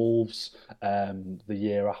Kennedy to Wolves the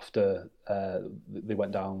year after they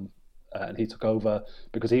went down and he took over,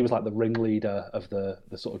 because he was like the ringleader of the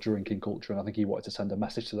sort of drinking culture, and I think he wanted to send a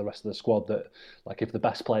message to the rest of the squad that, like, if the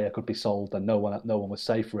best player could be sold, then no one was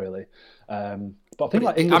safe, really. But I think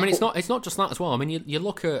it's not just that as well. I mean, you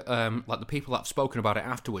look at like the people that have spoken about it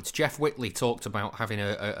afterwards. Jeff Whitley talked about having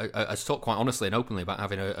has talked quite honestly and openly about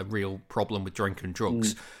having a real problem with drink and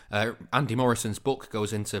drugs. Andy Morrison's book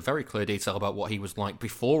goes into very clear detail about what he was like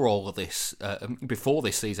before all of this, before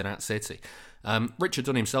this season at City. Richard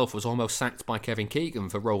Dunn himself was almost sacked by Kevin Keegan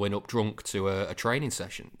for rolling up drunk to a training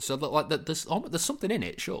session. So there's something in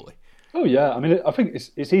it, surely. Oh yeah, I mean, I think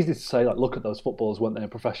it's easy to say, like, look at those footballers, weren't they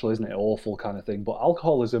professional, isn't it? Awful kind of thing. But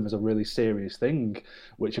alcoholism is a really serious thing,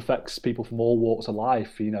 which affects people from all walks of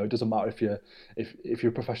life. It doesn't matter if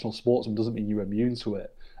you're a professional sportsman, doesn't mean you're immune to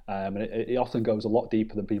it. And it often goes a lot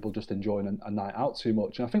deeper than people just enjoying a night out too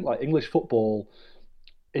much. And I think, like, English football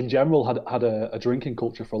in general had a drinking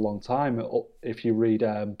culture for a long time. If you read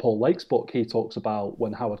Paul Lake's book, he talks about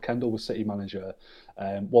when Howard Kendall was City manager,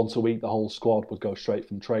 once a week the whole squad would go straight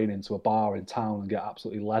from training to a bar in town and get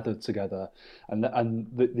absolutely leathered together. And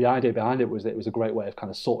the idea behind it was that it was a great way of kind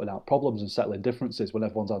of sorting out problems and settling differences. When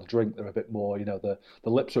everyone's had a drink, they're a bit more, the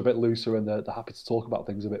lips are a bit looser and they're happy to talk about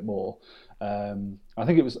things a bit more. I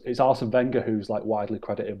think it's Arsene Wenger who's like widely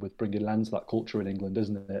credited with bringing Lens to that culture in England,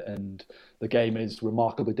 isn't it? And the game is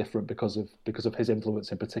remarkably different because of his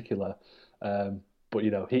influence in particular. But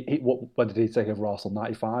when did he take over Arsenal?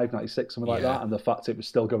 95, 96, something like that. And the fact it was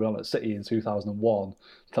still going on at City in 2001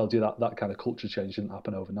 tells you that kind of culture change didn't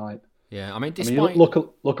happen overnight. Yeah, I mean, despite... look at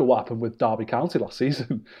what happened with Derby County last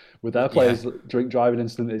season with their players drink driving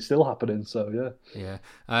incident. It's still happening. So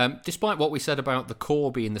despite what we said about the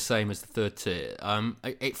core being the same as the third tier,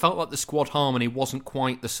 it felt like the squad harmony wasn't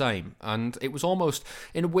quite the same, and it was almost,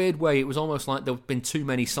 in a weird way, it was almost like there'd been too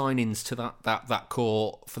many signings to that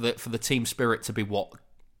core for the team spirit to be what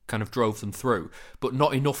kind of drove them through, but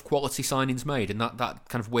not enough quality signings made, and that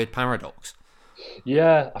kind of weird paradox.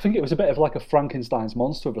 Yeah, I think it was a bit of like a Frankenstein's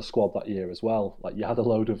monster of a squad that year as well. Like, you had a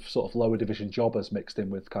load of sort of lower division jobbers mixed in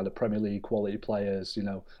with kind of Premier League quality players,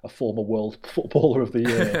 a former World Footballer of the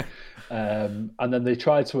Year. And then they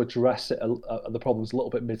tried to address the problems a little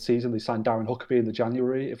bit mid-season. They signed Darren Huckabee in the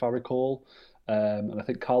January, if I recall. And I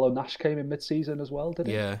think Carlo Nash came in mid-season as well, didn't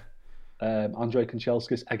he? Yeah. Andrei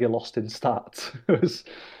Kanchelskis, Eggy Lost in Stat, was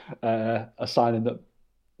a signing that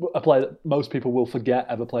a player that most people will forget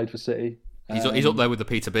ever played for City. He's up there with the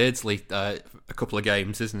Peter Beardsley a couple of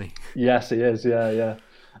games, isn't he? Yes, he is. Yeah.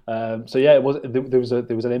 There was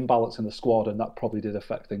an imbalance in the squad, and that probably did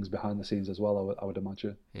affect things behind the scenes as well, I would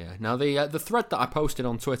imagine. Yeah. Now the thread that I posted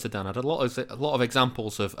on Twitter, Dan, had a lot of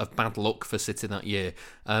examples of bad luck for City that year.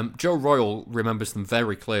 Joe Royal remembers them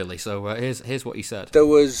very clearly. So here's what he said. There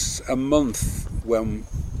was a month when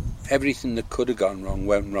everything that could have gone wrong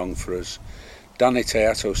went wrong for us. Danny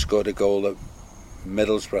Teato scored a goal at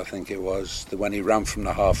Middlesbrough, I think it was, when he ran from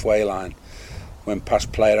the halfway line, went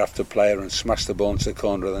past player after player and smashed the ball into the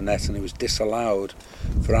corner of the net, and it was disallowed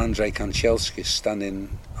for Andrei Kanchelskis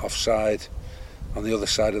standing offside on the other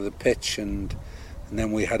side of the pitch, and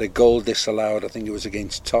then we had a goal disallowed, I think it was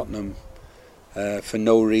against Tottenham, for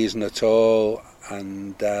no reason at all,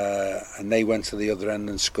 and they went to the other end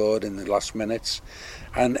and scored in the last minutes,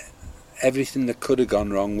 and everything that could have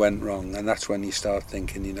gone wrong went wrong, and that's when you start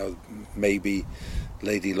thinking, maybe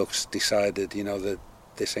Lady Luck's decided, that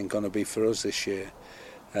this ain't going to be for us this year.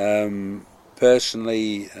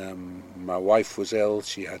 Personally, my wife was ill,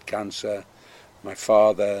 she had cancer. My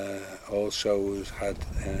father also had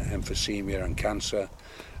emphysema and cancer,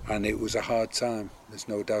 and it was a hard time. There's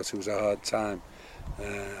no doubt it was a hard time.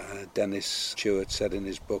 Dennis Stewart said in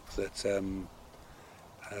his book that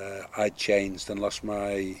I'd changed and lost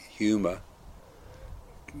my humour.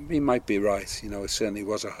 He might be right, it certainly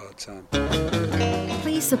was a hard time.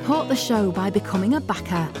 Please support the show by becoming a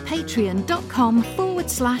backer.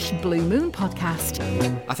 Patreon.com/Blue Moon Podcast.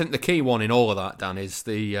 I think the key one in all of that, Dan, is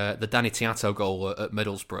the Danny Teato goal at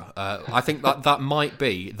Middlesbrough. I think that might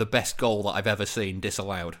be the best goal that I've ever seen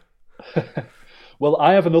disallowed. Well,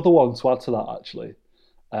 I have another one to add to that, actually.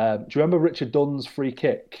 Do you remember Richard Dunn's free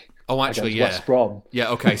kick? Oh, actually, yeah. West Brom.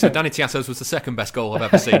 Yeah, okay. So Danny Teato's was the second best goal I've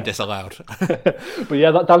ever seen disallowed. But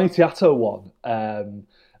yeah, that Danny Teato one.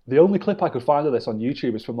 The only clip I could find of this on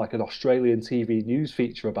YouTube is from like an Australian TV news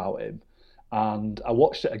feature about him. And I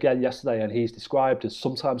watched it again yesterday, and he's described as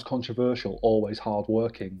sometimes controversial, always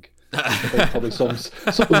hard-working. I think probably sums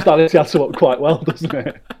Danny Teato up quite well, doesn't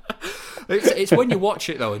it? It's when you watch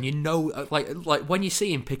it though, and like when you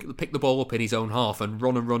see him pick the ball up in his own half and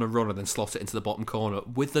run and then slot it into the bottom corner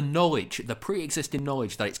with the pre-existing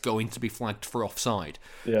knowledge that it's going to be flagged for offside.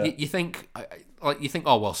 Yeah. You think,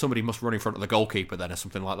 oh well, somebody must run in front of the goalkeeper then or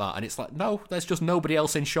something like that, and it's like, no, there's just nobody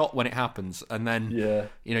else in shot when it happens, and then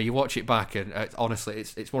you watch it back, and honestly,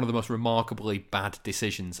 it's one of the most remarkably bad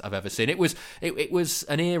decisions I've ever seen. It was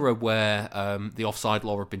an era where the offside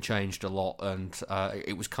law had been changed a lot, and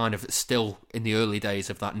it was kind of still in the early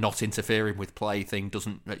days of that not interfering with play thing.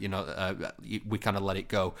 We kind of let it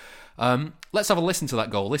go. Let's have a listen to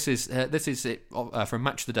that goal. This is it from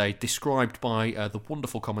Match of the Day, described by the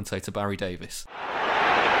wonderful commentator Barry Davis.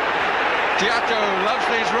 Teato loves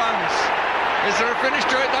these runs. Is there a finish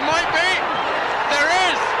to it? There might be. There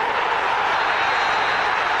is.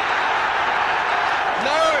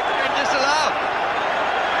 No, it's been disallowed.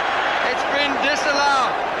 It's been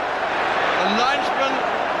disallowed. The linesman,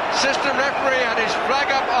 system referee, had his flag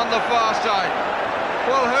up on the far side.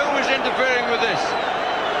 Well, who was interfering with this?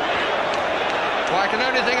 Well, I can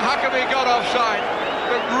only think Huckabee got offside,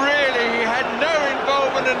 but really he had no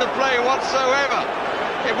involvement in the play whatsoever.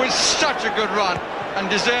 It was such a good run and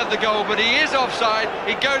deserved the goal, but he is offside,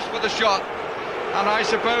 he goes for the shot, and I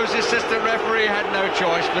suppose his assistant referee had no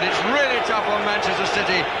choice, but it's really tough on Manchester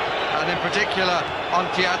City, and in particular on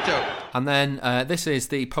Teato. And then this is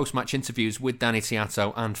the post-match interviews with Danny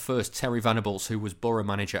Teato and first Terry Venables, who was Borough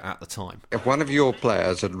manager at the time. If one of your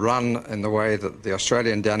players had run in the way that the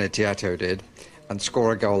Australian Danny Teato did and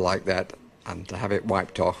score a goal like that and to have it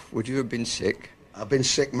wiped off, would you have been sick? I've been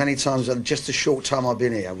sick many times in just the short time I've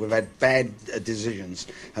been here. We've had bad decisions,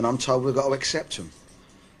 and I'm told we've got to accept them.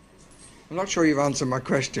 I'm not sure you've answered my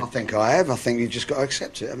question. I think I have. I think you've just got to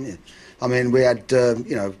accept it, haven't you? I mean, we had,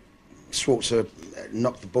 Schwarzer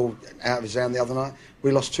knocked the ball out of his hand the other night.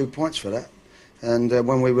 We lost 2 points for that, and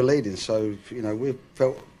when we were leading. So, we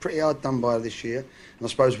felt pretty hard done by this year, and I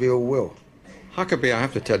suppose we all will. Huckabee, I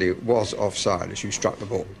have to tell you, was offside as you struck the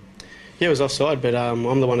ball. Yeah, it was offside, but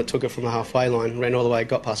I'm the one that took it from the halfway line, ran all the way,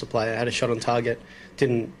 got past the player, had a shot on target,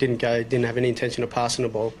 didn't have any intention of passing the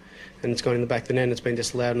ball, and it's gone in the back of the net. It's been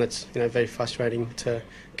disallowed, and it's very frustrating to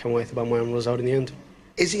come away with a 1-1 result in the end.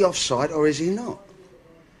 Is he offside or is he not?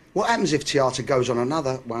 What happens if Tiata goes on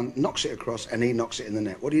another one, knocks it across, and he knocks it in the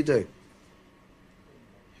net? What do?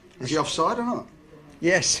 Is he offside or not?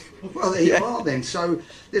 Yes. Well, there you are then. So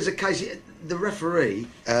there's a case. The referee,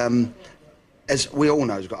 as we all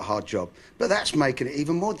know, has got a hard job, but that's making it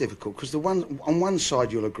even more difficult because on one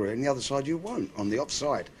side you'll agree and the other side you won't on the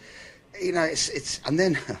offside. It's and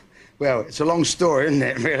then. Well, it's a long story, isn't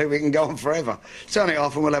it? Really, we can go on forever. Turn it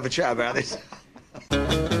off and we'll have a chat about this.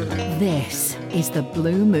 This is the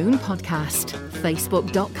Blue Moon Podcast.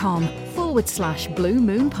 Facebook.com/Blue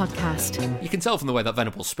Moon Podcast. You can tell from the way that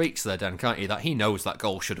Venables speaks there, Dan, can't you, that he knows that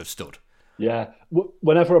goal should have stood. Yeah.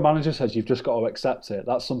 Whenever a manager says you've just got to accept it,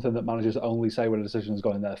 that's something that managers only say when a decision has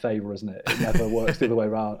gone in their favour, isn't it? It never works the other way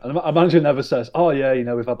around. And a manager never says, oh, yeah,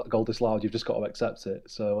 we've had that goal disallowed, you've just got to accept it.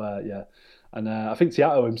 So, yeah. And I think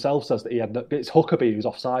Tiato himself says that it's Huckabee who's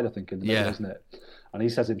offside, I think, in the middle, isn't it? And he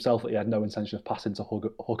says himself that he had no intention of passing to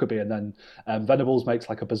Huckabee. And then Venables makes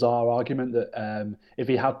like a bizarre argument that if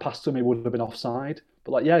he had passed to him, he would have been offside.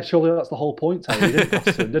 But surely that's the whole point, Terry. He didn't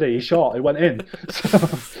pass to him, did he? He shot, it went in.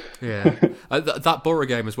 Yeah. That Borough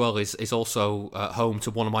game as well is also home to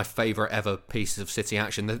one of my favourite ever pieces of City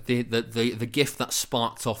action. The gift that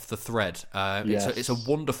sparked off the thread. It's a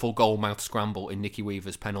wonderful goal-mouth scramble in Nicky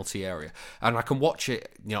Weaver's penalty area. And I can watch it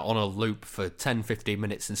on a loop for 10-15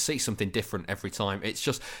 minutes and see something different every time. It's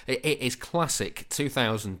just, it is classic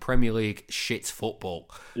 2000 Premier League shit football,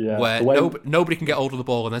 where nobody can get hold of the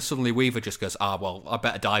ball and then suddenly Weaver just goes, I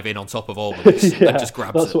better dive in on top of all of this, and just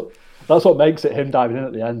grabs it. That's what makes it him diving in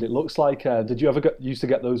at the end. It looks like, did you ever used to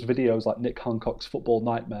get those videos like Nick Hancock's Football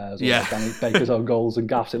Nightmares or Danny Baker's Own Goals and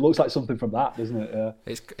Gaffs? It looks like something from that, doesn't it? Yeah.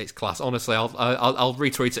 It's class. Honestly, I'll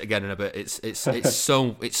retweet it again in a bit.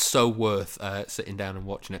 It's so worth sitting down and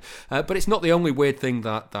watching it. But it's not the only weird thing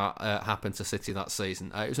that happened to City that season.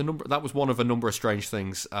 That was one of a number of strange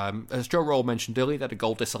things. As Joe Roll mentioned earlier, they had a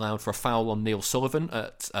goal disallowed for a foul on Neil Sullivan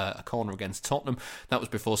at a corner against Tottenham. That was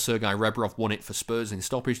before Sergei Rebrov won it for Spurs in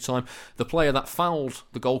stoppage time. The player that fouled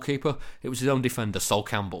the goalkeeper, it was his own defender, Sol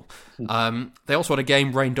Campbell. They also had a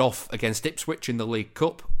game rained off against Ipswich in the League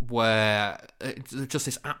Cup, where just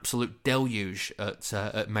this absolute deluge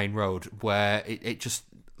at Main Road, where it just,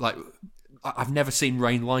 like, I've never seen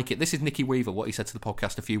rain like it. This is Nicky Weaver, what he said to the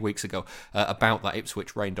podcast a few weeks ago about that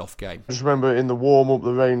Ipswich rained off game. I just remember in the warm-up,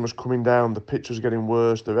 the rain was coming down, the pitch was getting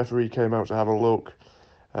worse, the referee came out to have a look,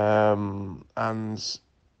 and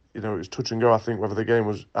it was touch and go, I think, whether the game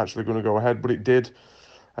was actually going to go ahead, but it did.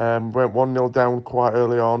 Went 1-0 down quite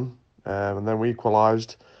early on, and then we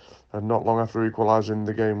equalised. And not long after equalising,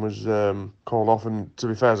 the game was called off. And to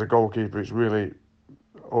be fair, as a goalkeeper, it's really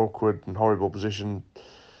awkward and horrible position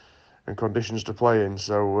and conditions to play in.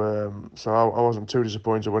 So I wasn't too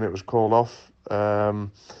disappointed when it was called off. But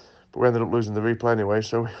we ended up losing the replay anyway,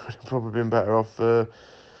 so we would have probably been better off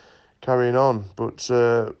carrying on.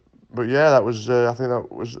 But yeah, that was. I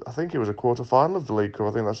think it was a quarter final of the League Cup.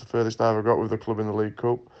 I think that's the furthest I ever got with the club in the League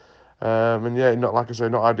Cup. And yeah, not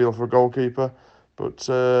ideal for a goalkeeper. But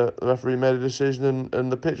the referee made a decision, and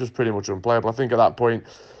the pitch was pretty much unplayable. I think at that point,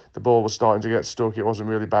 the ball was starting to get stuck. It wasn't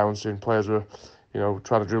really bouncing. Players were,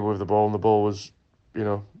 trying to dribble with the ball, and the ball was,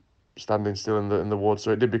 standing still in the wood.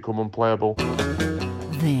 So it did become unplayable.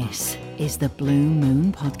 This is the Blue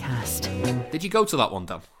Moon Podcast. Did you go to that one,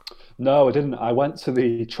 Dan? No, I didn't. I went to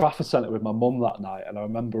the Trafford Centre with my mum that night, and I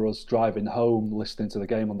remember us driving home listening to the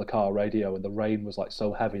game on the car radio, and the rain was like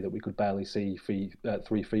so heavy that we could barely see 3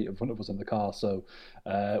 feet in front of us in the car. So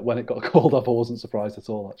when it got called off, I wasn't surprised at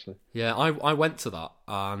all, actually. Yeah, I went to that,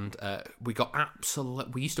 and we got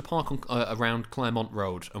we used to park around Claremont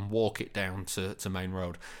Road and walk it down to Main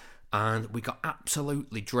Road. And we got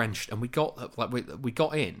absolutely drenched, and we got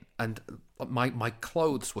in, and my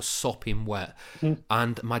clothes were sopping wet,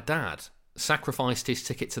 and my dad sacrificed his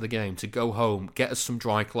ticket to the game to go home, get us some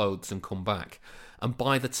dry clothes, and come back. And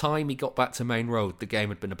by the time he got back to Main Road, the game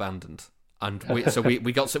had been abandoned, and we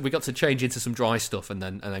got to change into some dry stuff and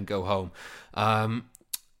then go home.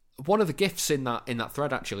 one of the gifs in that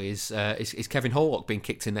thread actually is Kevin Horlock being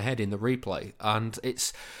kicked in the head in the replay, and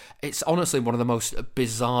it's honestly one of the most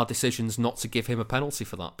bizarre decisions not to give him a penalty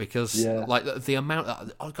for that, because the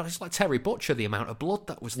amount, it's like Terry Butcher, the amount of blood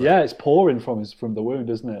that was there. Yeah, it's pouring from the wound,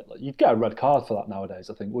 isn't it? Like, you'd get a red card for that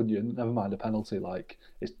nowadays, I think, wouldn't you? Never mind a penalty. Like,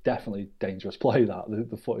 it's definitely dangerous play. That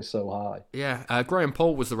the foot is so high. Yeah, Graham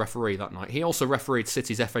Poll was the referee that night. He also refereed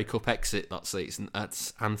City's FA Cup exit that season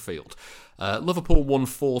at Anfield. Liverpool won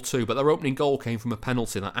 4-2, but their opening goal came from a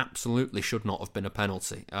penalty that absolutely should not have been a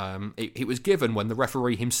penalty. It was given when the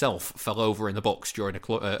referee himself fell over in the box during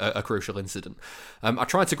a crucial incident. I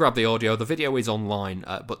tried to grab the audio. The video is online,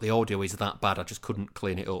 but the audio is that bad I just couldn't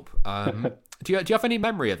clean it up. Do you have any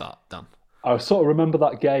memory of that, Dan? I sort of remember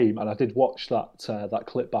that game, and I did watch that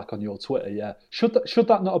clip back on your Twitter. Yeah, should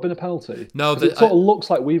that not have been a penalty? No, it sort of looks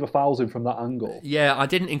like Weaver fouls him from that angle. Yeah, I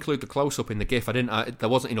didn't include the close up in the GIF. There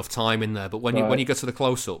wasn't enough time in there. But when you get to the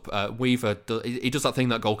close up, Weaver he does that thing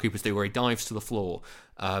that goalkeepers do, where he dives to the floor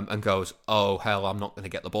and goes, "Oh hell, I'm not going to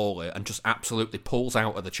get the ball here," and just absolutely pulls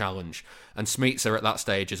out of the challenge. And Smeetser at that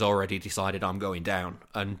stage has already decided, I'm going down,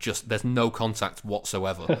 and just there's no contact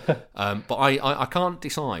whatsoever. But I can't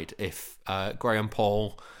decide if Graham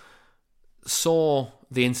Poll saw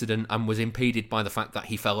the incident and was impeded by the fact that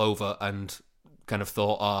he fell over and kind of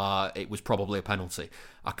thought it was probably a penalty.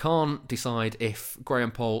 I can't decide if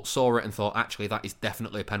Graham Poll saw it and thought, actually, that is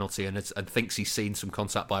definitely a penalty, and thinks he's seen some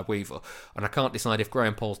contact by Weaver. And I can't decide if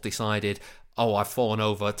Graham Poll's decided, I've fallen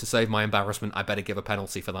over, to save my embarrassment, I better give a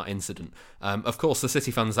penalty for that incident. Of course, the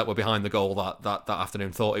City fans that were behind the goal that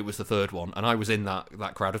afternoon thought it was the third one, and I was in that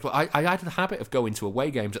crowd as well. I had the habit of going to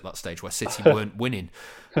away games at that stage where City weren't winning.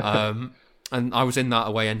 And I was in that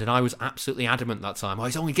away end, and I was absolutely adamant that time.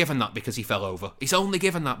 He's only given that because he fell over. He's only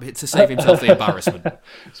given that to save himself the embarrassment.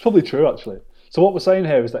 It's probably true, actually. So what we're saying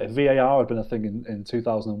here is that if VAR had been a thing in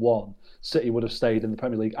 2001, City would have stayed in the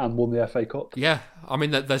Premier League and won the FA Cup. Yeah, I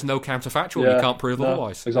mean, there's no counterfactual. You can't prove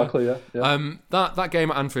otherwise. Exactly, yeah. That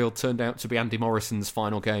game at Anfield turned out to be Andy Morrison's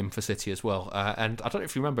final game for City as well. And I don't know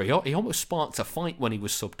if you remember, he almost sparked a fight when he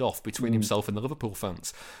was subbed off between himself and the Liverpool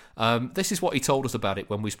fans. This is what he told us about it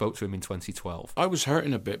when we spoke to him in 2012. I was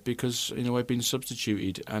hurting a bit because, I'd been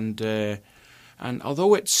substituted, and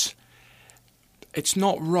although it's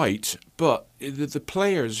not right, but the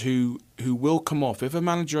players who will come off, if a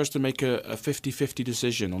manager has to make a 50-50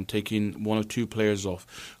 decision on taking one or two players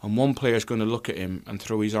off, and one player is going to look at him and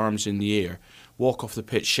throw his arms in the air, walk off the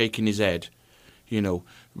pitch shaking his head,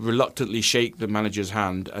 reluctantly shake the manager's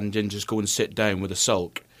hand and then just go and sit down with a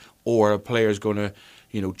sulk, or a player is going to,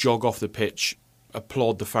 jog off the pitch,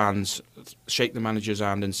 applaud the fans, shake the manager's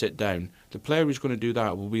hand and sit down, the player who's going to do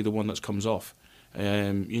that will be the one that comes off.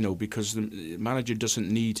 Because the manager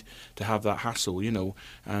doesn't need to have that hassle,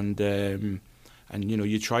 and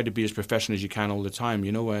you try to be as professional as you can all the time,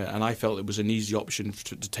 and I felt it was an easy option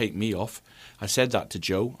to take me off. I said that to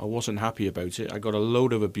Joe. I wasn't happy about it. I got a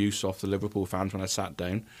load of abuse off the Liverpool fans when I sat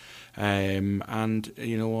down, I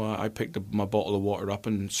picked my bottle of water up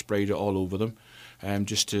and sprayed it all over them,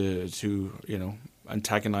 just to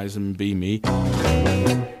antagonise them and be me.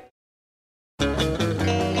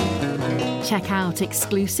 Check out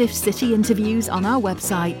exclusive City interviews on our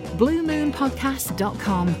website,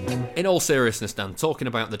 bluemoonpodcast.com. In all seriousness, Dan, talking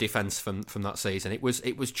about the defence from that season, it was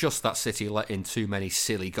just that City let in too many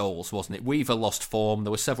silly goals, wasn't it? Weaver lost form.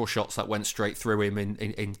 There were several shots that went straight through him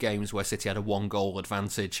in games where City had a 1-goal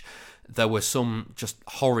advantage. There were some just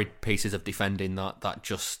horrid pieces of defending that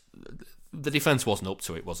just... The defence wasn't up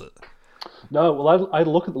to it, was it? No, well, I had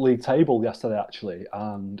a look at the league table yesterday, actually,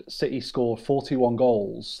 and City scored 41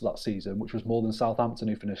 goals that season, which was more than Southampton,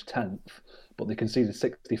 who finished 10th, but they conceded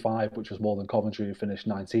 65, which was more than Coventry, who finished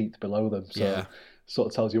 19th below them. So sort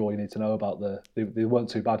of tells you all you need to know about they weren't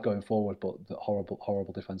too bad going forward, but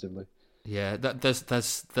horrible defensively. Yeah,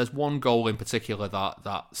 there's one goal in particular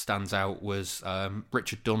that stands out was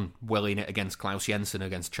Richard Dunn willing it against Klaus Jensen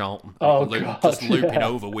against Charlton. Just looping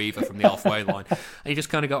over Weaver from the halfway line. And you just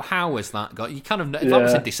kind of go, how has that got... You kind of... That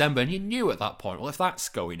was in December, and you knew at that point, well, if that's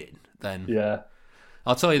going in, then... Yeah.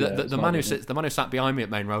 I'll tell you that the man who sat behind me at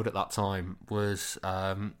Main Road at that time was...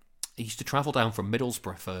 he used to travel down from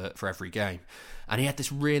Middlesbrough for every game, and he had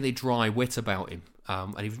this really dry wit about him.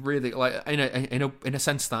 And he was really in a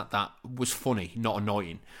sense that was funny, not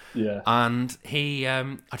annoying. Yeah. And he,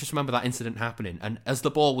 I just remember that incident happening, and as the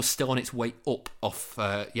ball was still on its way up off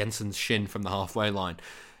Jensen's shin from the halfway line,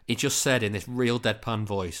 he just said in this real deadpan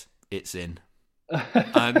voice, "It's in."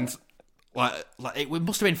 And Like it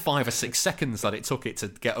must have been 5 or 6 seconds that it took it to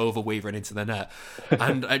get over Weaver and into the net,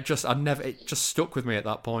 and it just stuck with me at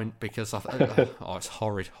that point because it's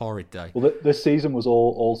horrid day. Well, this season was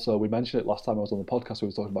also, we mentioned it last time I was on the podcast. We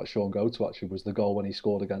were talking about Sean Goto. Actually, was the goal when he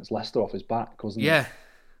scored against Leicester off his back, wasn't it?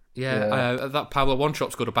 Yeah. That Pablo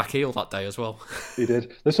One-Chop scored a back heel that day as well. He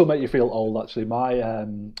did. This will make you feel old, actually.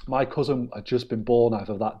 My cousin had just been born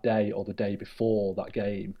either that day or the day before that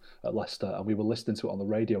game at Leicester, and we were listening to it on the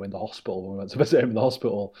radio in the hospital when we went to visit him in the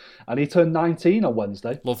hospital, and he turned 19 on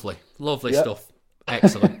Wednesday. Lovely stuff.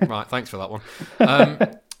 Excellent. Right, thanks for that one.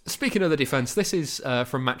 Speaking of the defence, this is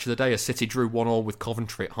from Match of the Day as City drew 1-1 with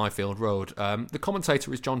Coventry at Highfield Road. The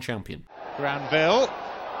commentator is John Champion. Granville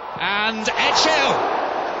and Etchell.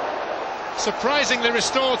 Surprisingly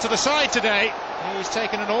restored to the side today. He's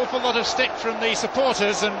taken an awful lot of stick from the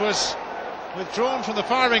supporters and was withdrawn from the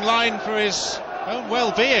firing line for his own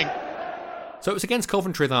well-being. So it was against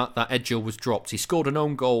Coventry that Edghill was dropped. He scored an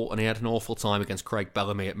own goal and he had an awful time against Craig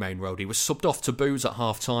Bellamy at Main Road. He was subbed off to booze at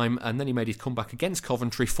half-time and then he made his comeback against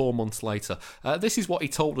Coventry 4 months later. This is what he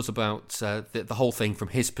told us about the whole thing from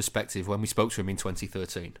his perspective when we spoke to him in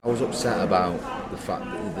 2013. I was upset about the fact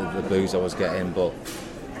that the booze I was getting, but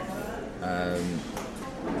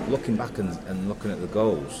looking back and looking at the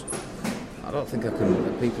goals, I don't think I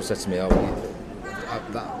can. People said to me,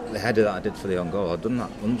 the header that I did for the own goal, I'd done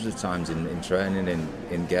that hundreds of times in training,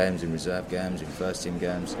 in games, in reserve games, in first team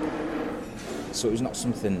games. So it was not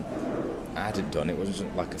something I hadn't done. It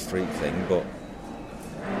wasn't like a freak thing, but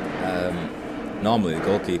normally the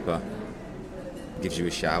goalkeeper gives you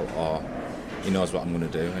a shout or he knows what I'm going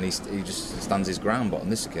to do, and he just stands his ground. But on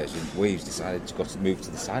this occasion, Weaves decided to move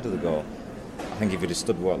to the side of the goal. I think if he'd have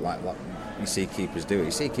stood like you see keepers do it.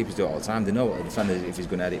 You see keepers do it all the time. They know what the defender, if he's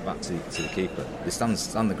going to head it back to the keeper, they stand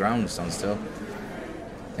the ground, stand still.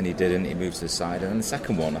 And he didn't. He moved to the side. And then the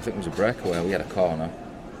second one, I think, was a breakaway. We had a corner,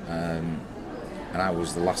 and I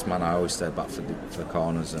was the last man. I always stayed back for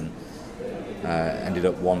corners and ended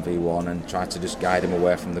up 1v1 and tried to just guide him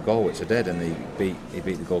away from the goal, which I did. And he beat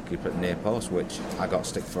the goalkeeper at the near post, which I got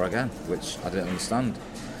stick for again, which I didn't understand.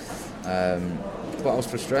 But I was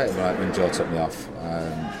frustrated when Joe took me off.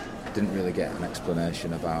 I didn't really get an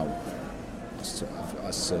explanation about as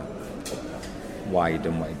to why he'd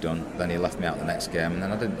done what he'd done. Then he left me out the next game, and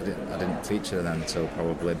then I didn't feature then until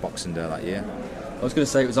probably Boxing Day that year. I was going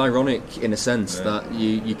to say it was ironic in a sense that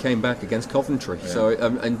you came back against Coventry, so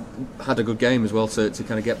and had a good game as well to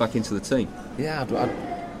kind of get back into the team. Yeah,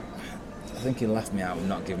 I think he left me out and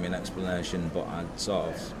not giving me an explanation, but I sort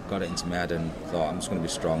of got it into my head and thought I'm just going to be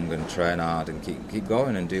strong and train hard and keep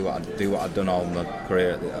going and do what I'd done all my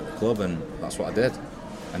career at the club, and that's what I did.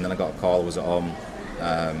 And then I got a call. I was at home.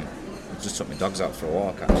 I just took my dogs out for a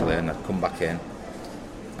walk actually, and I'd come back in.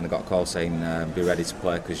 And I got a call saying, be ready to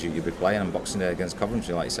play because you'll be playing on Boxing Day against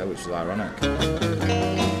Coventry, like you said, which is ironic.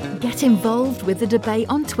 Get involved with the debate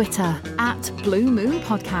on Twitter @Blue Moon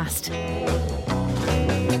Podcast.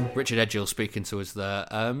 Richard Edghill speaking to us there.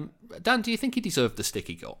 Dan, do you think he deserved the stick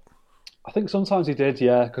he got? I think sometimes he did,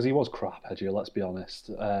 yeah, because he was crap, Edghill, let's be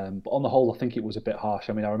honest. But on the whole, I think it was a bit harsh.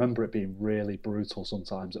 I mean, I remember it being really brutal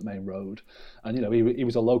sometimes at Main Road. And, you know, he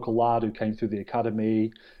was a local lad who came through the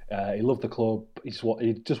academy. He loved the club. He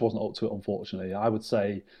just wasn't up to it, unfortunately. I would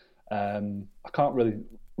say I can't really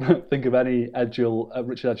think of any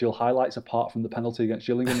Richard Edghill highlights apart from the penalty against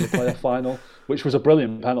Gillingham in the playoff final, which was a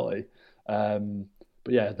brilliant penalty.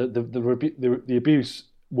 But yeah, the abuse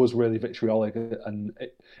was really vitriolic, and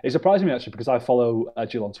it surprised me actually because I follow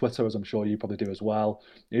Edghill on Twitter, as I'm sure you probably do as well.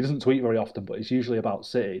 He doesn't tweet very often, but it's usually about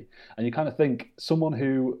City, and you kind of think someone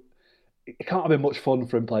who it can't have been much fun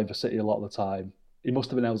for him playing for City a lot of the time. He must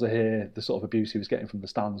have been able to hear the sort of abuse he was getting from the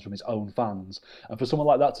stands from his own fans, and for someone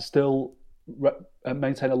like that to still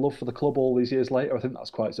maintain a love for the club all these years later, I think that's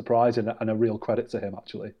quite surprising and a real credit to him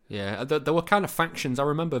actually. Yeah, there were kind of factions. I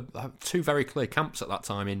remember two very clear camps at that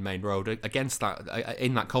time in Main Road against that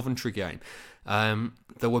in that Coventry game.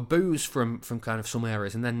 There were boos from kind of some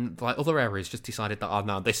areas, and then like other areas just decided that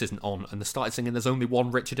no, this isn't on, and they started singing "There's only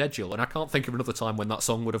one Richard Edghill," and I can't think of another time when that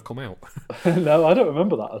song would have come out. No, I don't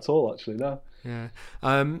remember that at all actually. No. Yeah.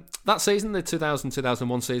 That season, the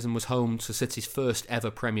 2000-2001 season, was home to City's first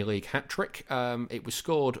ever Premier League hat-trick. It was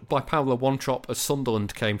scored by Pablo One-Chop as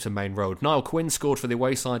Sunderland came to Main Road. Niall Quinn scored for the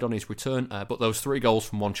away side on his return, but those 3 goals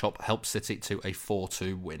from One-Chop helped City to a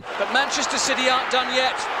 4-2 win. But Manchester City aren't done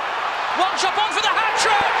yet. One-Chop on for the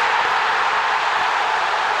hat-trick!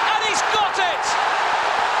 And he's got it!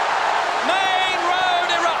 Main Road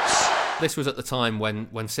erupts! This was at the time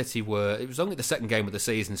when City it was only the second game of the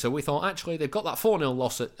season, so we thought actually they've got that 4-0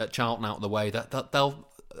 loss at Charlton out of the way, that they'll,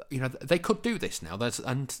 they could do this now.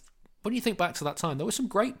 And when you think back to that time, there were some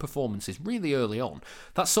great performances really early on.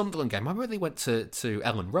 That Sunderland game, I remember they went to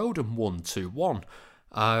Ellen Road and won 2-1.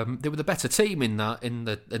 They were the better team in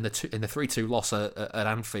the 3-2 loss at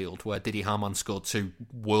Anfield, where Didi Hamann scored 2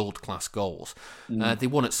 world-class goals. They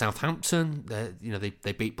won at Southampton.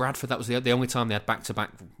 They beat Bradford. That was the only time they had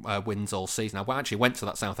back-to-back wins all season. I actually went to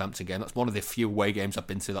that Southampton game. That's one of the few away games I've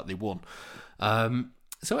been to that they won.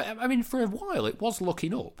 So I mean, for a while it was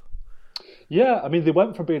looking up. Yeah, I mean, they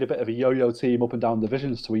went from being a bit of a yo-yo team up and down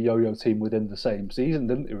divisions to a yo-yo team within the same season,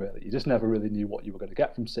 didn't they, really? You just never really knew what you were going to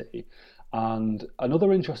get from City. And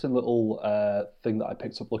another interesting little thing that I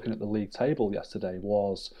picked up looking at the league table yesterday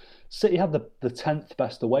was City had the 10th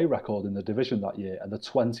best away record in the division that year and the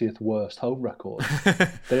 20th worst home record.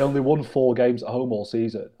 They only won 4 games at home all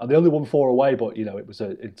season. And they only won 4 away, but, it was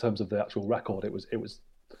in terms of the actual record, it was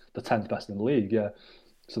the 10th best in the league, yeah.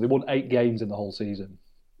 So they won 8 games in the whole season.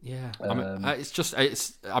 Yeah,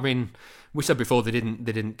 I mean, we said before they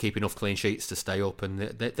didn't keep enough clean sheets to stay up, and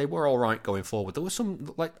they were all right going forward. There was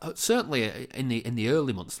some, like, certainly in the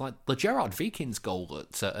early months, like the Gerard Vikings goal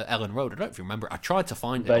at Ellen Road. I don't know if you remember it. I tried to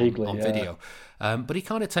find it vaguely, on video, but he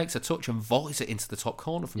kind of takes a touch and volleys it into the top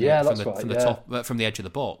corner from the edge of the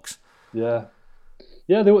box. Yeah.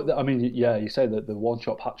 Yeah, you say that the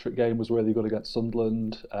one-shot hat-trick game was really good against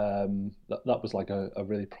Sunderland. That was like a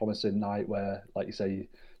really promising night where, like you say,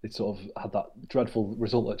 they sort of had that dreadful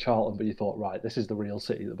result at Charlton, but you thought, right, this is the real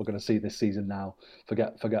City that we're going to see this season now.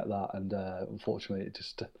 Forget that, and unfortunately, it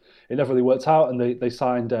never really worked out. And they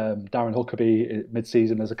signed Darren Huckabee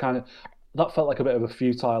mid-season as a kind of, that felt like a bit of a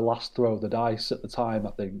futile last throw of the dice at the time.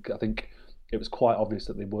 I think it was quite obvious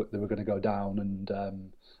that they were going to go down, and I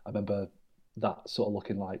remember that sort of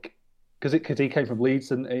looking like, because he came from Leeds,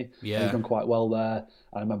 didn't he? Yeah. He's done quite well there.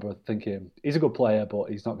 I remember thinking, he's a good player,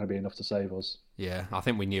 but he's not going to be enough to save us. Yeah, I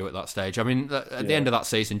think we knew at that stage. I mean, at the end of that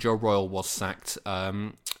season, Joe Royle was sacked.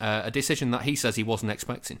 A decision that he says he wasn't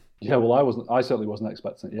expecting. Yeah, well, I certainly wasn't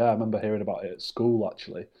expecting it. Yeah, I remember hearing about it at school,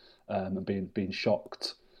 actually, and being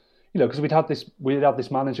shocked. Because we had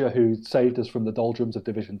this manager who saved us from the doldrums of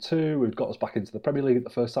Division 2, who'd got us back into the Premier League at the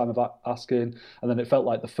first time of asking, and then it felt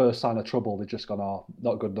like the first sign of trouble, they'd just gone,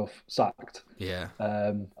 not good enough, sacked. Yeah.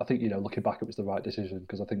 I think, looking back, it was the right decision,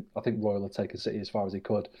 because I think Royle had taken City as far as he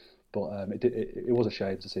could, but it was a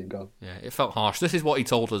shame to see him go. Yeah, it felt harsh. This is what he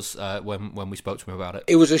told us when we spoke to him about it.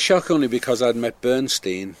 It was a shock only because I'd met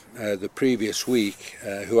Bernstein the previous week,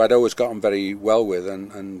 who I'd always gotten very well with,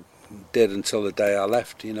 and did until the day I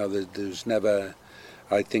left. There's never,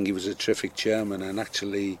 I think he was a terrific chairman, and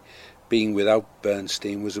actually being without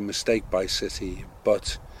Bernstein was a mistake by City.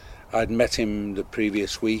 But I'd met him the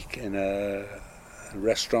previous week in a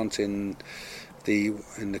restaurant in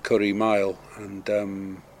the Curry Mile,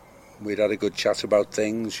 and we'd had a good chat about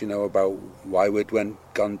things, about why we'd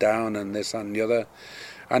gone down and this and the other,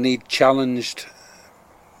 and he challenged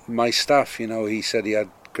my staff. He said he had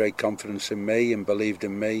great confidence in me and believed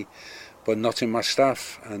in me, but not in my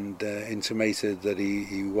staff, and intimated that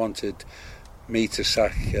he wanted me to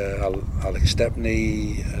sack Alex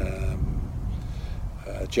Stepney,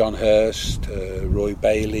 John Hurst, Roy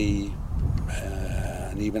Bailey,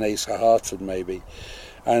 and even Asa Hartford maybe.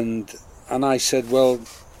 And I said, well,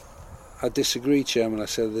 I disagree, Chairman. I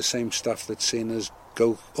said, the same staff that's seen us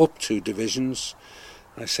go up 2 divisions.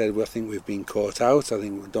 I said, well, I think we've been caught out. Don't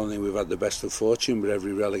think we've had the best of fortune, but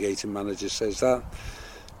every relegated manager says that.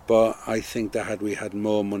 But I think that had we had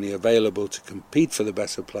more money available to compete for the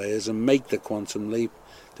better players and make the quantum leap,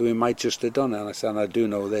 that we might just have done it. And I said, and I do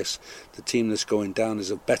know this, the team that's going down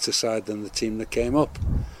is a better side than the team that came up.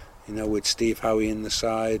 With Steve Howie in the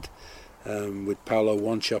side, with Paolo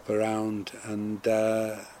Wanchop around,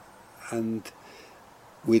 and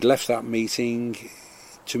we'd left that meeting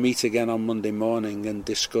to meet again on Monday morning and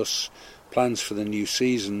discuss plans for the new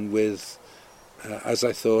season with, as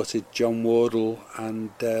I thought, John Wardle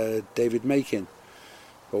and David Makin.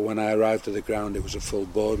 But when I arrived at the ground, it was a full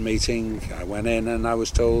board meeting. I went in and I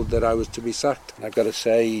was told that I was to be sacked. I've got to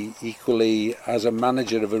say, equally, as a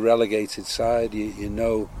manager of a relegated side, you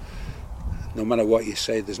know, no matter what you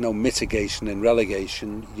say, there's no mitigation in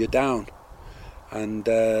relegation, you're down. And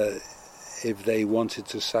if they wanted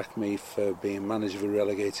to sack me for being manager of a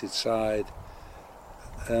relegated side,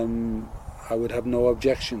 I would have no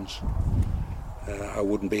objections. I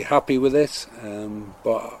wouldn't be happy with it,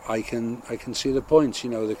 but I can see the point.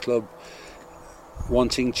 The club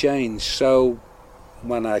wanting change. So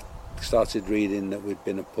when I started reading that we'd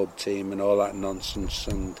been a pub team and all that nonsense,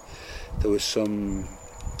 and there was some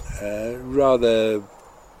rather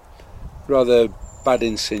bad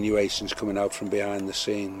insinuations coming out from behind the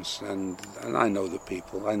scenes, and I know the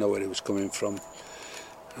people, I know where it was coming from,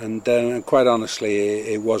 And quite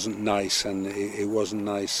honestly, it wasn't nice, and it wasn't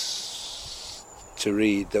nice to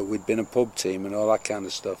read that we'd been a pub team and all that kind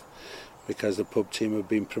of stuff, because the pub team had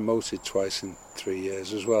been promoted twice in 3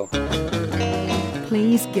 years as well.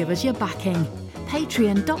 Please give us your backing.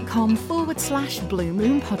 Patreon.com/Blue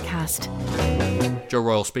Moon Podcast. Joe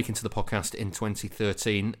Royle speaking to the podcast in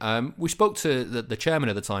 2013. We spoke to the chairman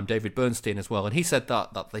at the time, David Bernstein, as well, and he said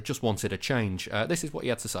that they just wanted a change. This is what he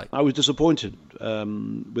had to say. I was disappointed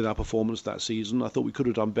with our performance that season. I thought we could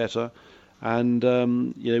have done better. And,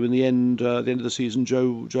 in the end of the season,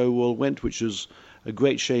 Joe Royle went, which was a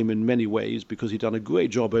great shame in many ways, because he'd done a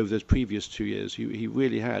great job over those previous 2 years. He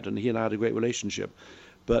really had, and he and I had a great relationship.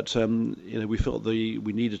 But we felt we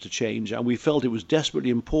needed to change, and we felt it was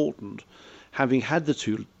desperately important, having had the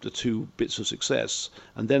two bits of success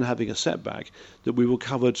and then having a setback, that we were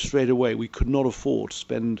covered straight away. We could not afford to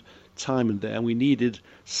spend time in there, and we needed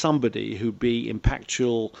somebody who'd be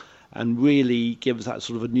impactful and really give us that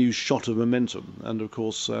sort of a new shot of momentum. And of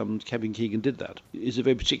course, Kevin Keegan did that. He's a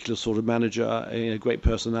very particular sort of manager, a great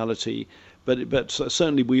personality, but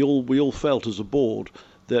certainly we all felt as a board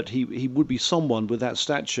that he would be someone with that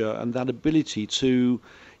stature and that ability to,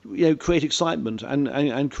 create excitement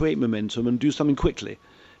and create momentum and do something quickly,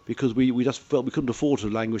 because we just felt we couldn't afford to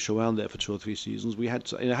languish around there for 2 or 3 seasons. We had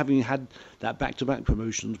to, having had that back-to-back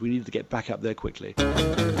promotions, we needed to get back up there quickly.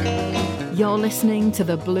 You're listening to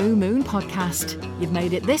the Blue Moon Podcast. You've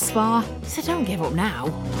made it this far, so don't give up now.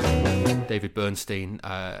 David Bernstein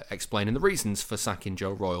explaining the reasons for sacking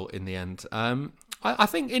Joe Royle in the end. I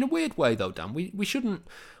think in a weird way, though, Dan, we shouldn't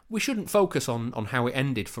focus on how it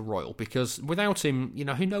ended for Royle, because without him,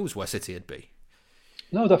 who knows where City would be.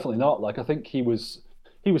 No, definitely not. I think he was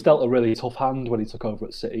dealt a really tough hand when he took over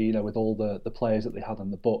at City, with all the players that they had on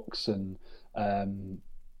the books, and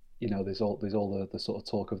there's all the sort of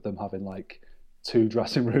talk of them having 2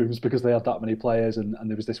 dressing rooms because they had that many players, and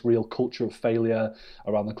there was this real culture of failure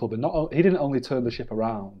around the club. And he didn't only turn the ship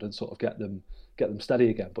around and sort of get them steady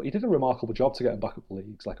again, but he did a remarkable job to get them back up the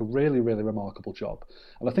leagues, a really, really remarkable job.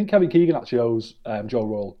 And I think Kevin Keegan actually owes Joe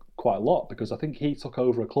Royle quite a lot, because I think he took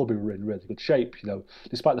over a club who were in really good shape.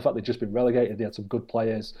 Despite the fact they'd just been relegated, they had some good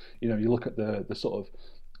players. You look at the sort of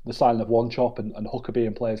the signing of Wanchop and Huckabee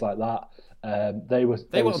and players like that. They went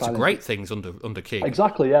on to great things under Keegan.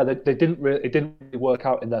 Exactly, yeah. It didn't really work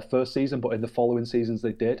out in their first season, but in the following seasons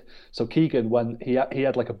they did. So Keegan, when he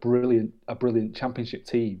had a brilliant championship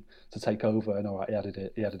team to take over, and all right, he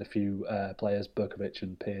added a few players, Berkovic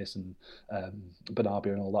and Pearce and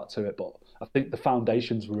Benabia and all that to it. But I think the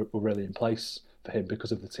foundations were really in place for him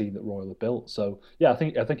because of the team that Royle had built. So yeah, I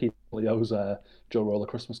think he owes Joe Royle a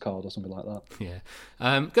Christmas card or something like that. Yeah.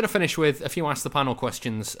 Going to finish with a few Ask the Panel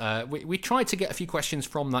questions. We tried to get a few questions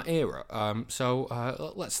from that era, so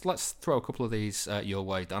let's throw a couple of these your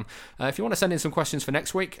way, Dan. If you want to send in some questions for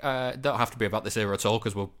next week, don't have to be about this era at all,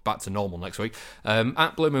 because we're back to normal next week.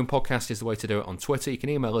 At Blue Moon Podcast is the way to do it on Twitter. You can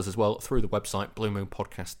email us as well through the website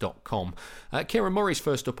bluemoonpodcast.com. Kieran Murray's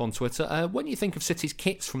first up on Twitter. When you think of City's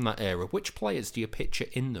kits from that era, which players do you picture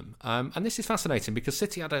in them? And this is fascinating, because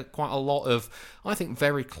City had quite a lot of, I think,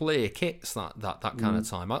 very clear kits that kind of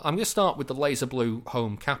time. I'm going to start with the laser blue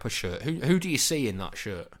home Kappa shirt. Who do you see in that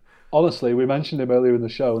shirt? Honestly, we mentioned him earlier in the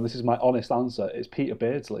show, and this is my honest answer. It's Peter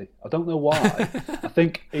Beardsley. I don't know why. I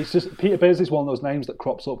think it's just Peter Beardsley is one of those names that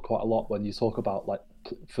crops up quite a lot when you talk about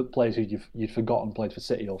for players who you'd forgotten played for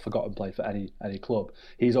City or forgotten played for any club.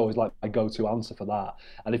 He's always my go-to answer for that.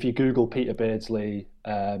 And if you Google Peter Beardsley,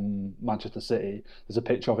 Manchester City, there's a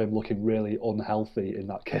picture of him looking really unhealthy in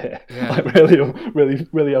that kit,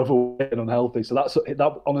 really overweight and unhealthy. So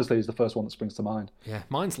that honestly is the first one that springs to mind. Yeah,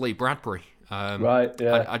 mine's Lee Bradbury. Right,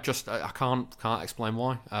 yeah. I can't explain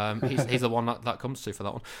why. He's the one that comes to for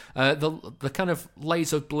that one. The kind of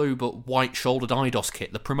laser blue but white shouldered IDOS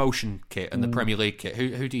kit, the promotion kit and the Premier League kit.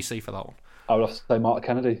 Who do you see for that one? I would have to say Mark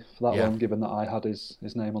Kennedy for that one, given that I had his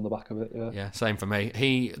name on the back of it. Yeah, same for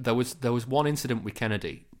me. There was one incident with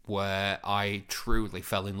Kennedy where I truly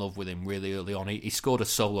fell in love with him really early on. He scored a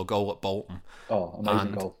solo goal at Bolton. Oh,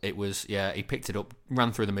 amazing goal. It was, he picked it up,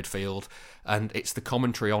 ran through the midfield, and it's the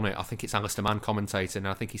commentary on it. I think it's Alistair Mann commentating, and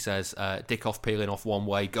I think he says, Dick off peeling off one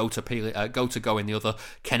way, go to go in the other,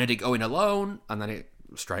 Kennedy going alone, and then it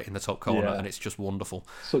straight in the top corner, and it's just wonderful.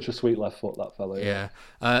 Such a sweet left foot, that fellow. Yeah.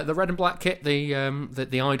 The red and black kit, the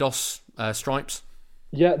IDOS stripes.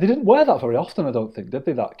 Yeah, they didn't wear that very often, I don't think, did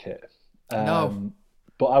they, that kit? No.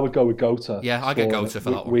 But I would go with Gota. Yeah, I get Gota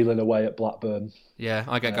for that one. Wheeling away at Blackburn. Yeah,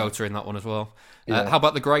 I get Gota in that one as well. How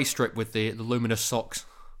about the grey strip with the luminous socks?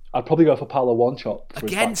 I'd probably go for Paulo Wanchope.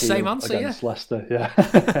 Again, same answer, against Leicester,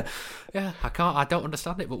 yeah. Yeah, I don't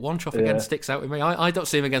understand it, but Wanchope again sticks out with me. I don't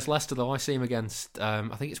see him against Leicester, though. I see him against,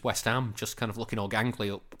 I think it's West Ham, just kind of looking all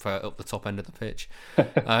gangly up the top end of the pitch.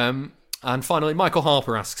 And finally, Michael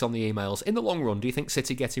Harper asks on the emails, in the long run, do you think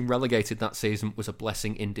City getting relegated that season was a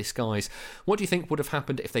blessing in disguise? What do you think would have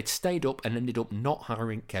happened if they'd stayed up and ended up not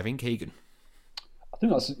hiring Kevin Keegan? I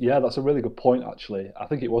think that's a really good point. Actually, I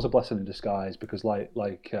think it was a blessing in disguise because,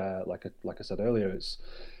 like I said earlier,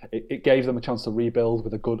 it gave them a chance to rebuild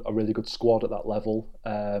with a really good squad at that level.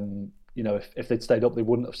 If they'd stayed up, they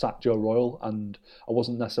wouldn't have sacked Joe Royle, and I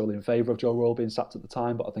wasn't necessarily in favour of Joe Royle being sacked at the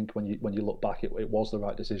time. But I think when you look back, it was the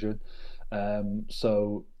right decision.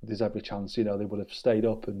 So there's every chance, they would have stayed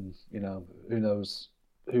up, and who knows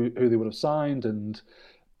who they would have signed, and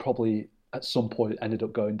probably at some point ended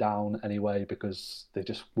up going down anyway because they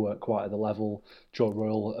just weren't quite at the level. Joe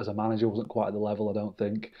Royle as a manager wasn't quite at the level, I don't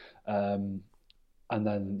think. And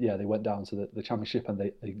then they went down to the Championship, and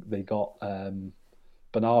they got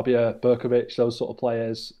Benarbia, Berkovic, those sort of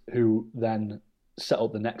players who then set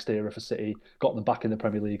up the next era for City, got them back in the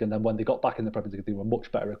Premier League, and then when they got back in the Premier League, they were much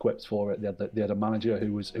better equipped for it. They had a manager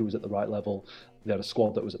who was at the right level. They had a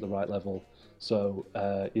squad that was at the right level. So,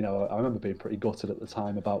 I remember being pretty gutted at the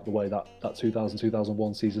time about the way that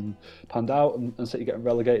 2000-2001 season panned out and City getting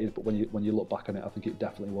relegated. But when you look back on it, I think it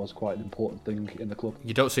definitely was quite an important thing in the club.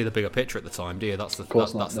 You don't see the bigger picture at the time, do you? That's the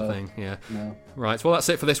thing. Yeah. No. Right. Well, that's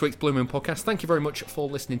it for this week's Blue Moon podcast. Thank you very much for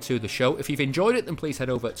listening to the show. If you've enjoyed it, then please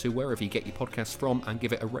head over to wherever you get your podcasts from and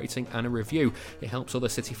give it a rating and a review. It helps other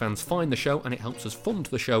City fans find the show, and it helps us fund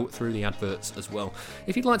the show through the adverts as well.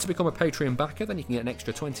 If you'd like to become a Patreon backer, then you can get an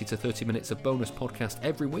extra 20 to 30 minutes of bonus podcast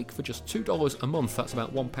every week for just $2 a month. That's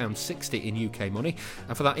about £1.60 in UK money,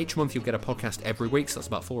 and for that each month you'll get a podcast every week, so that's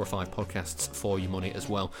about 4 or 5 podcasts for your money as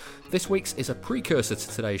well. This week's is a precursor to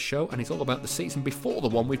today's show, and it's all about the season before the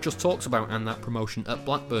one we've just talked about and that promotion at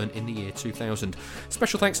Blackburn in the year 2000.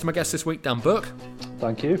 Special thanks to my guest this week, Dan Burke.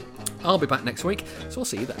 Thank you. I'll be back next week, so I'll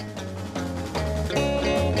see you then.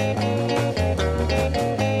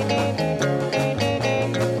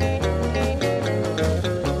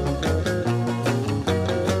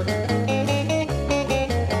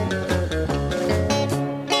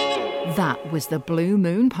 That was the Blue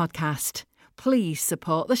Moon podcast. Please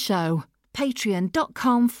support the show.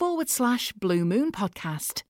 Patreon.com/Blue Moon podcast.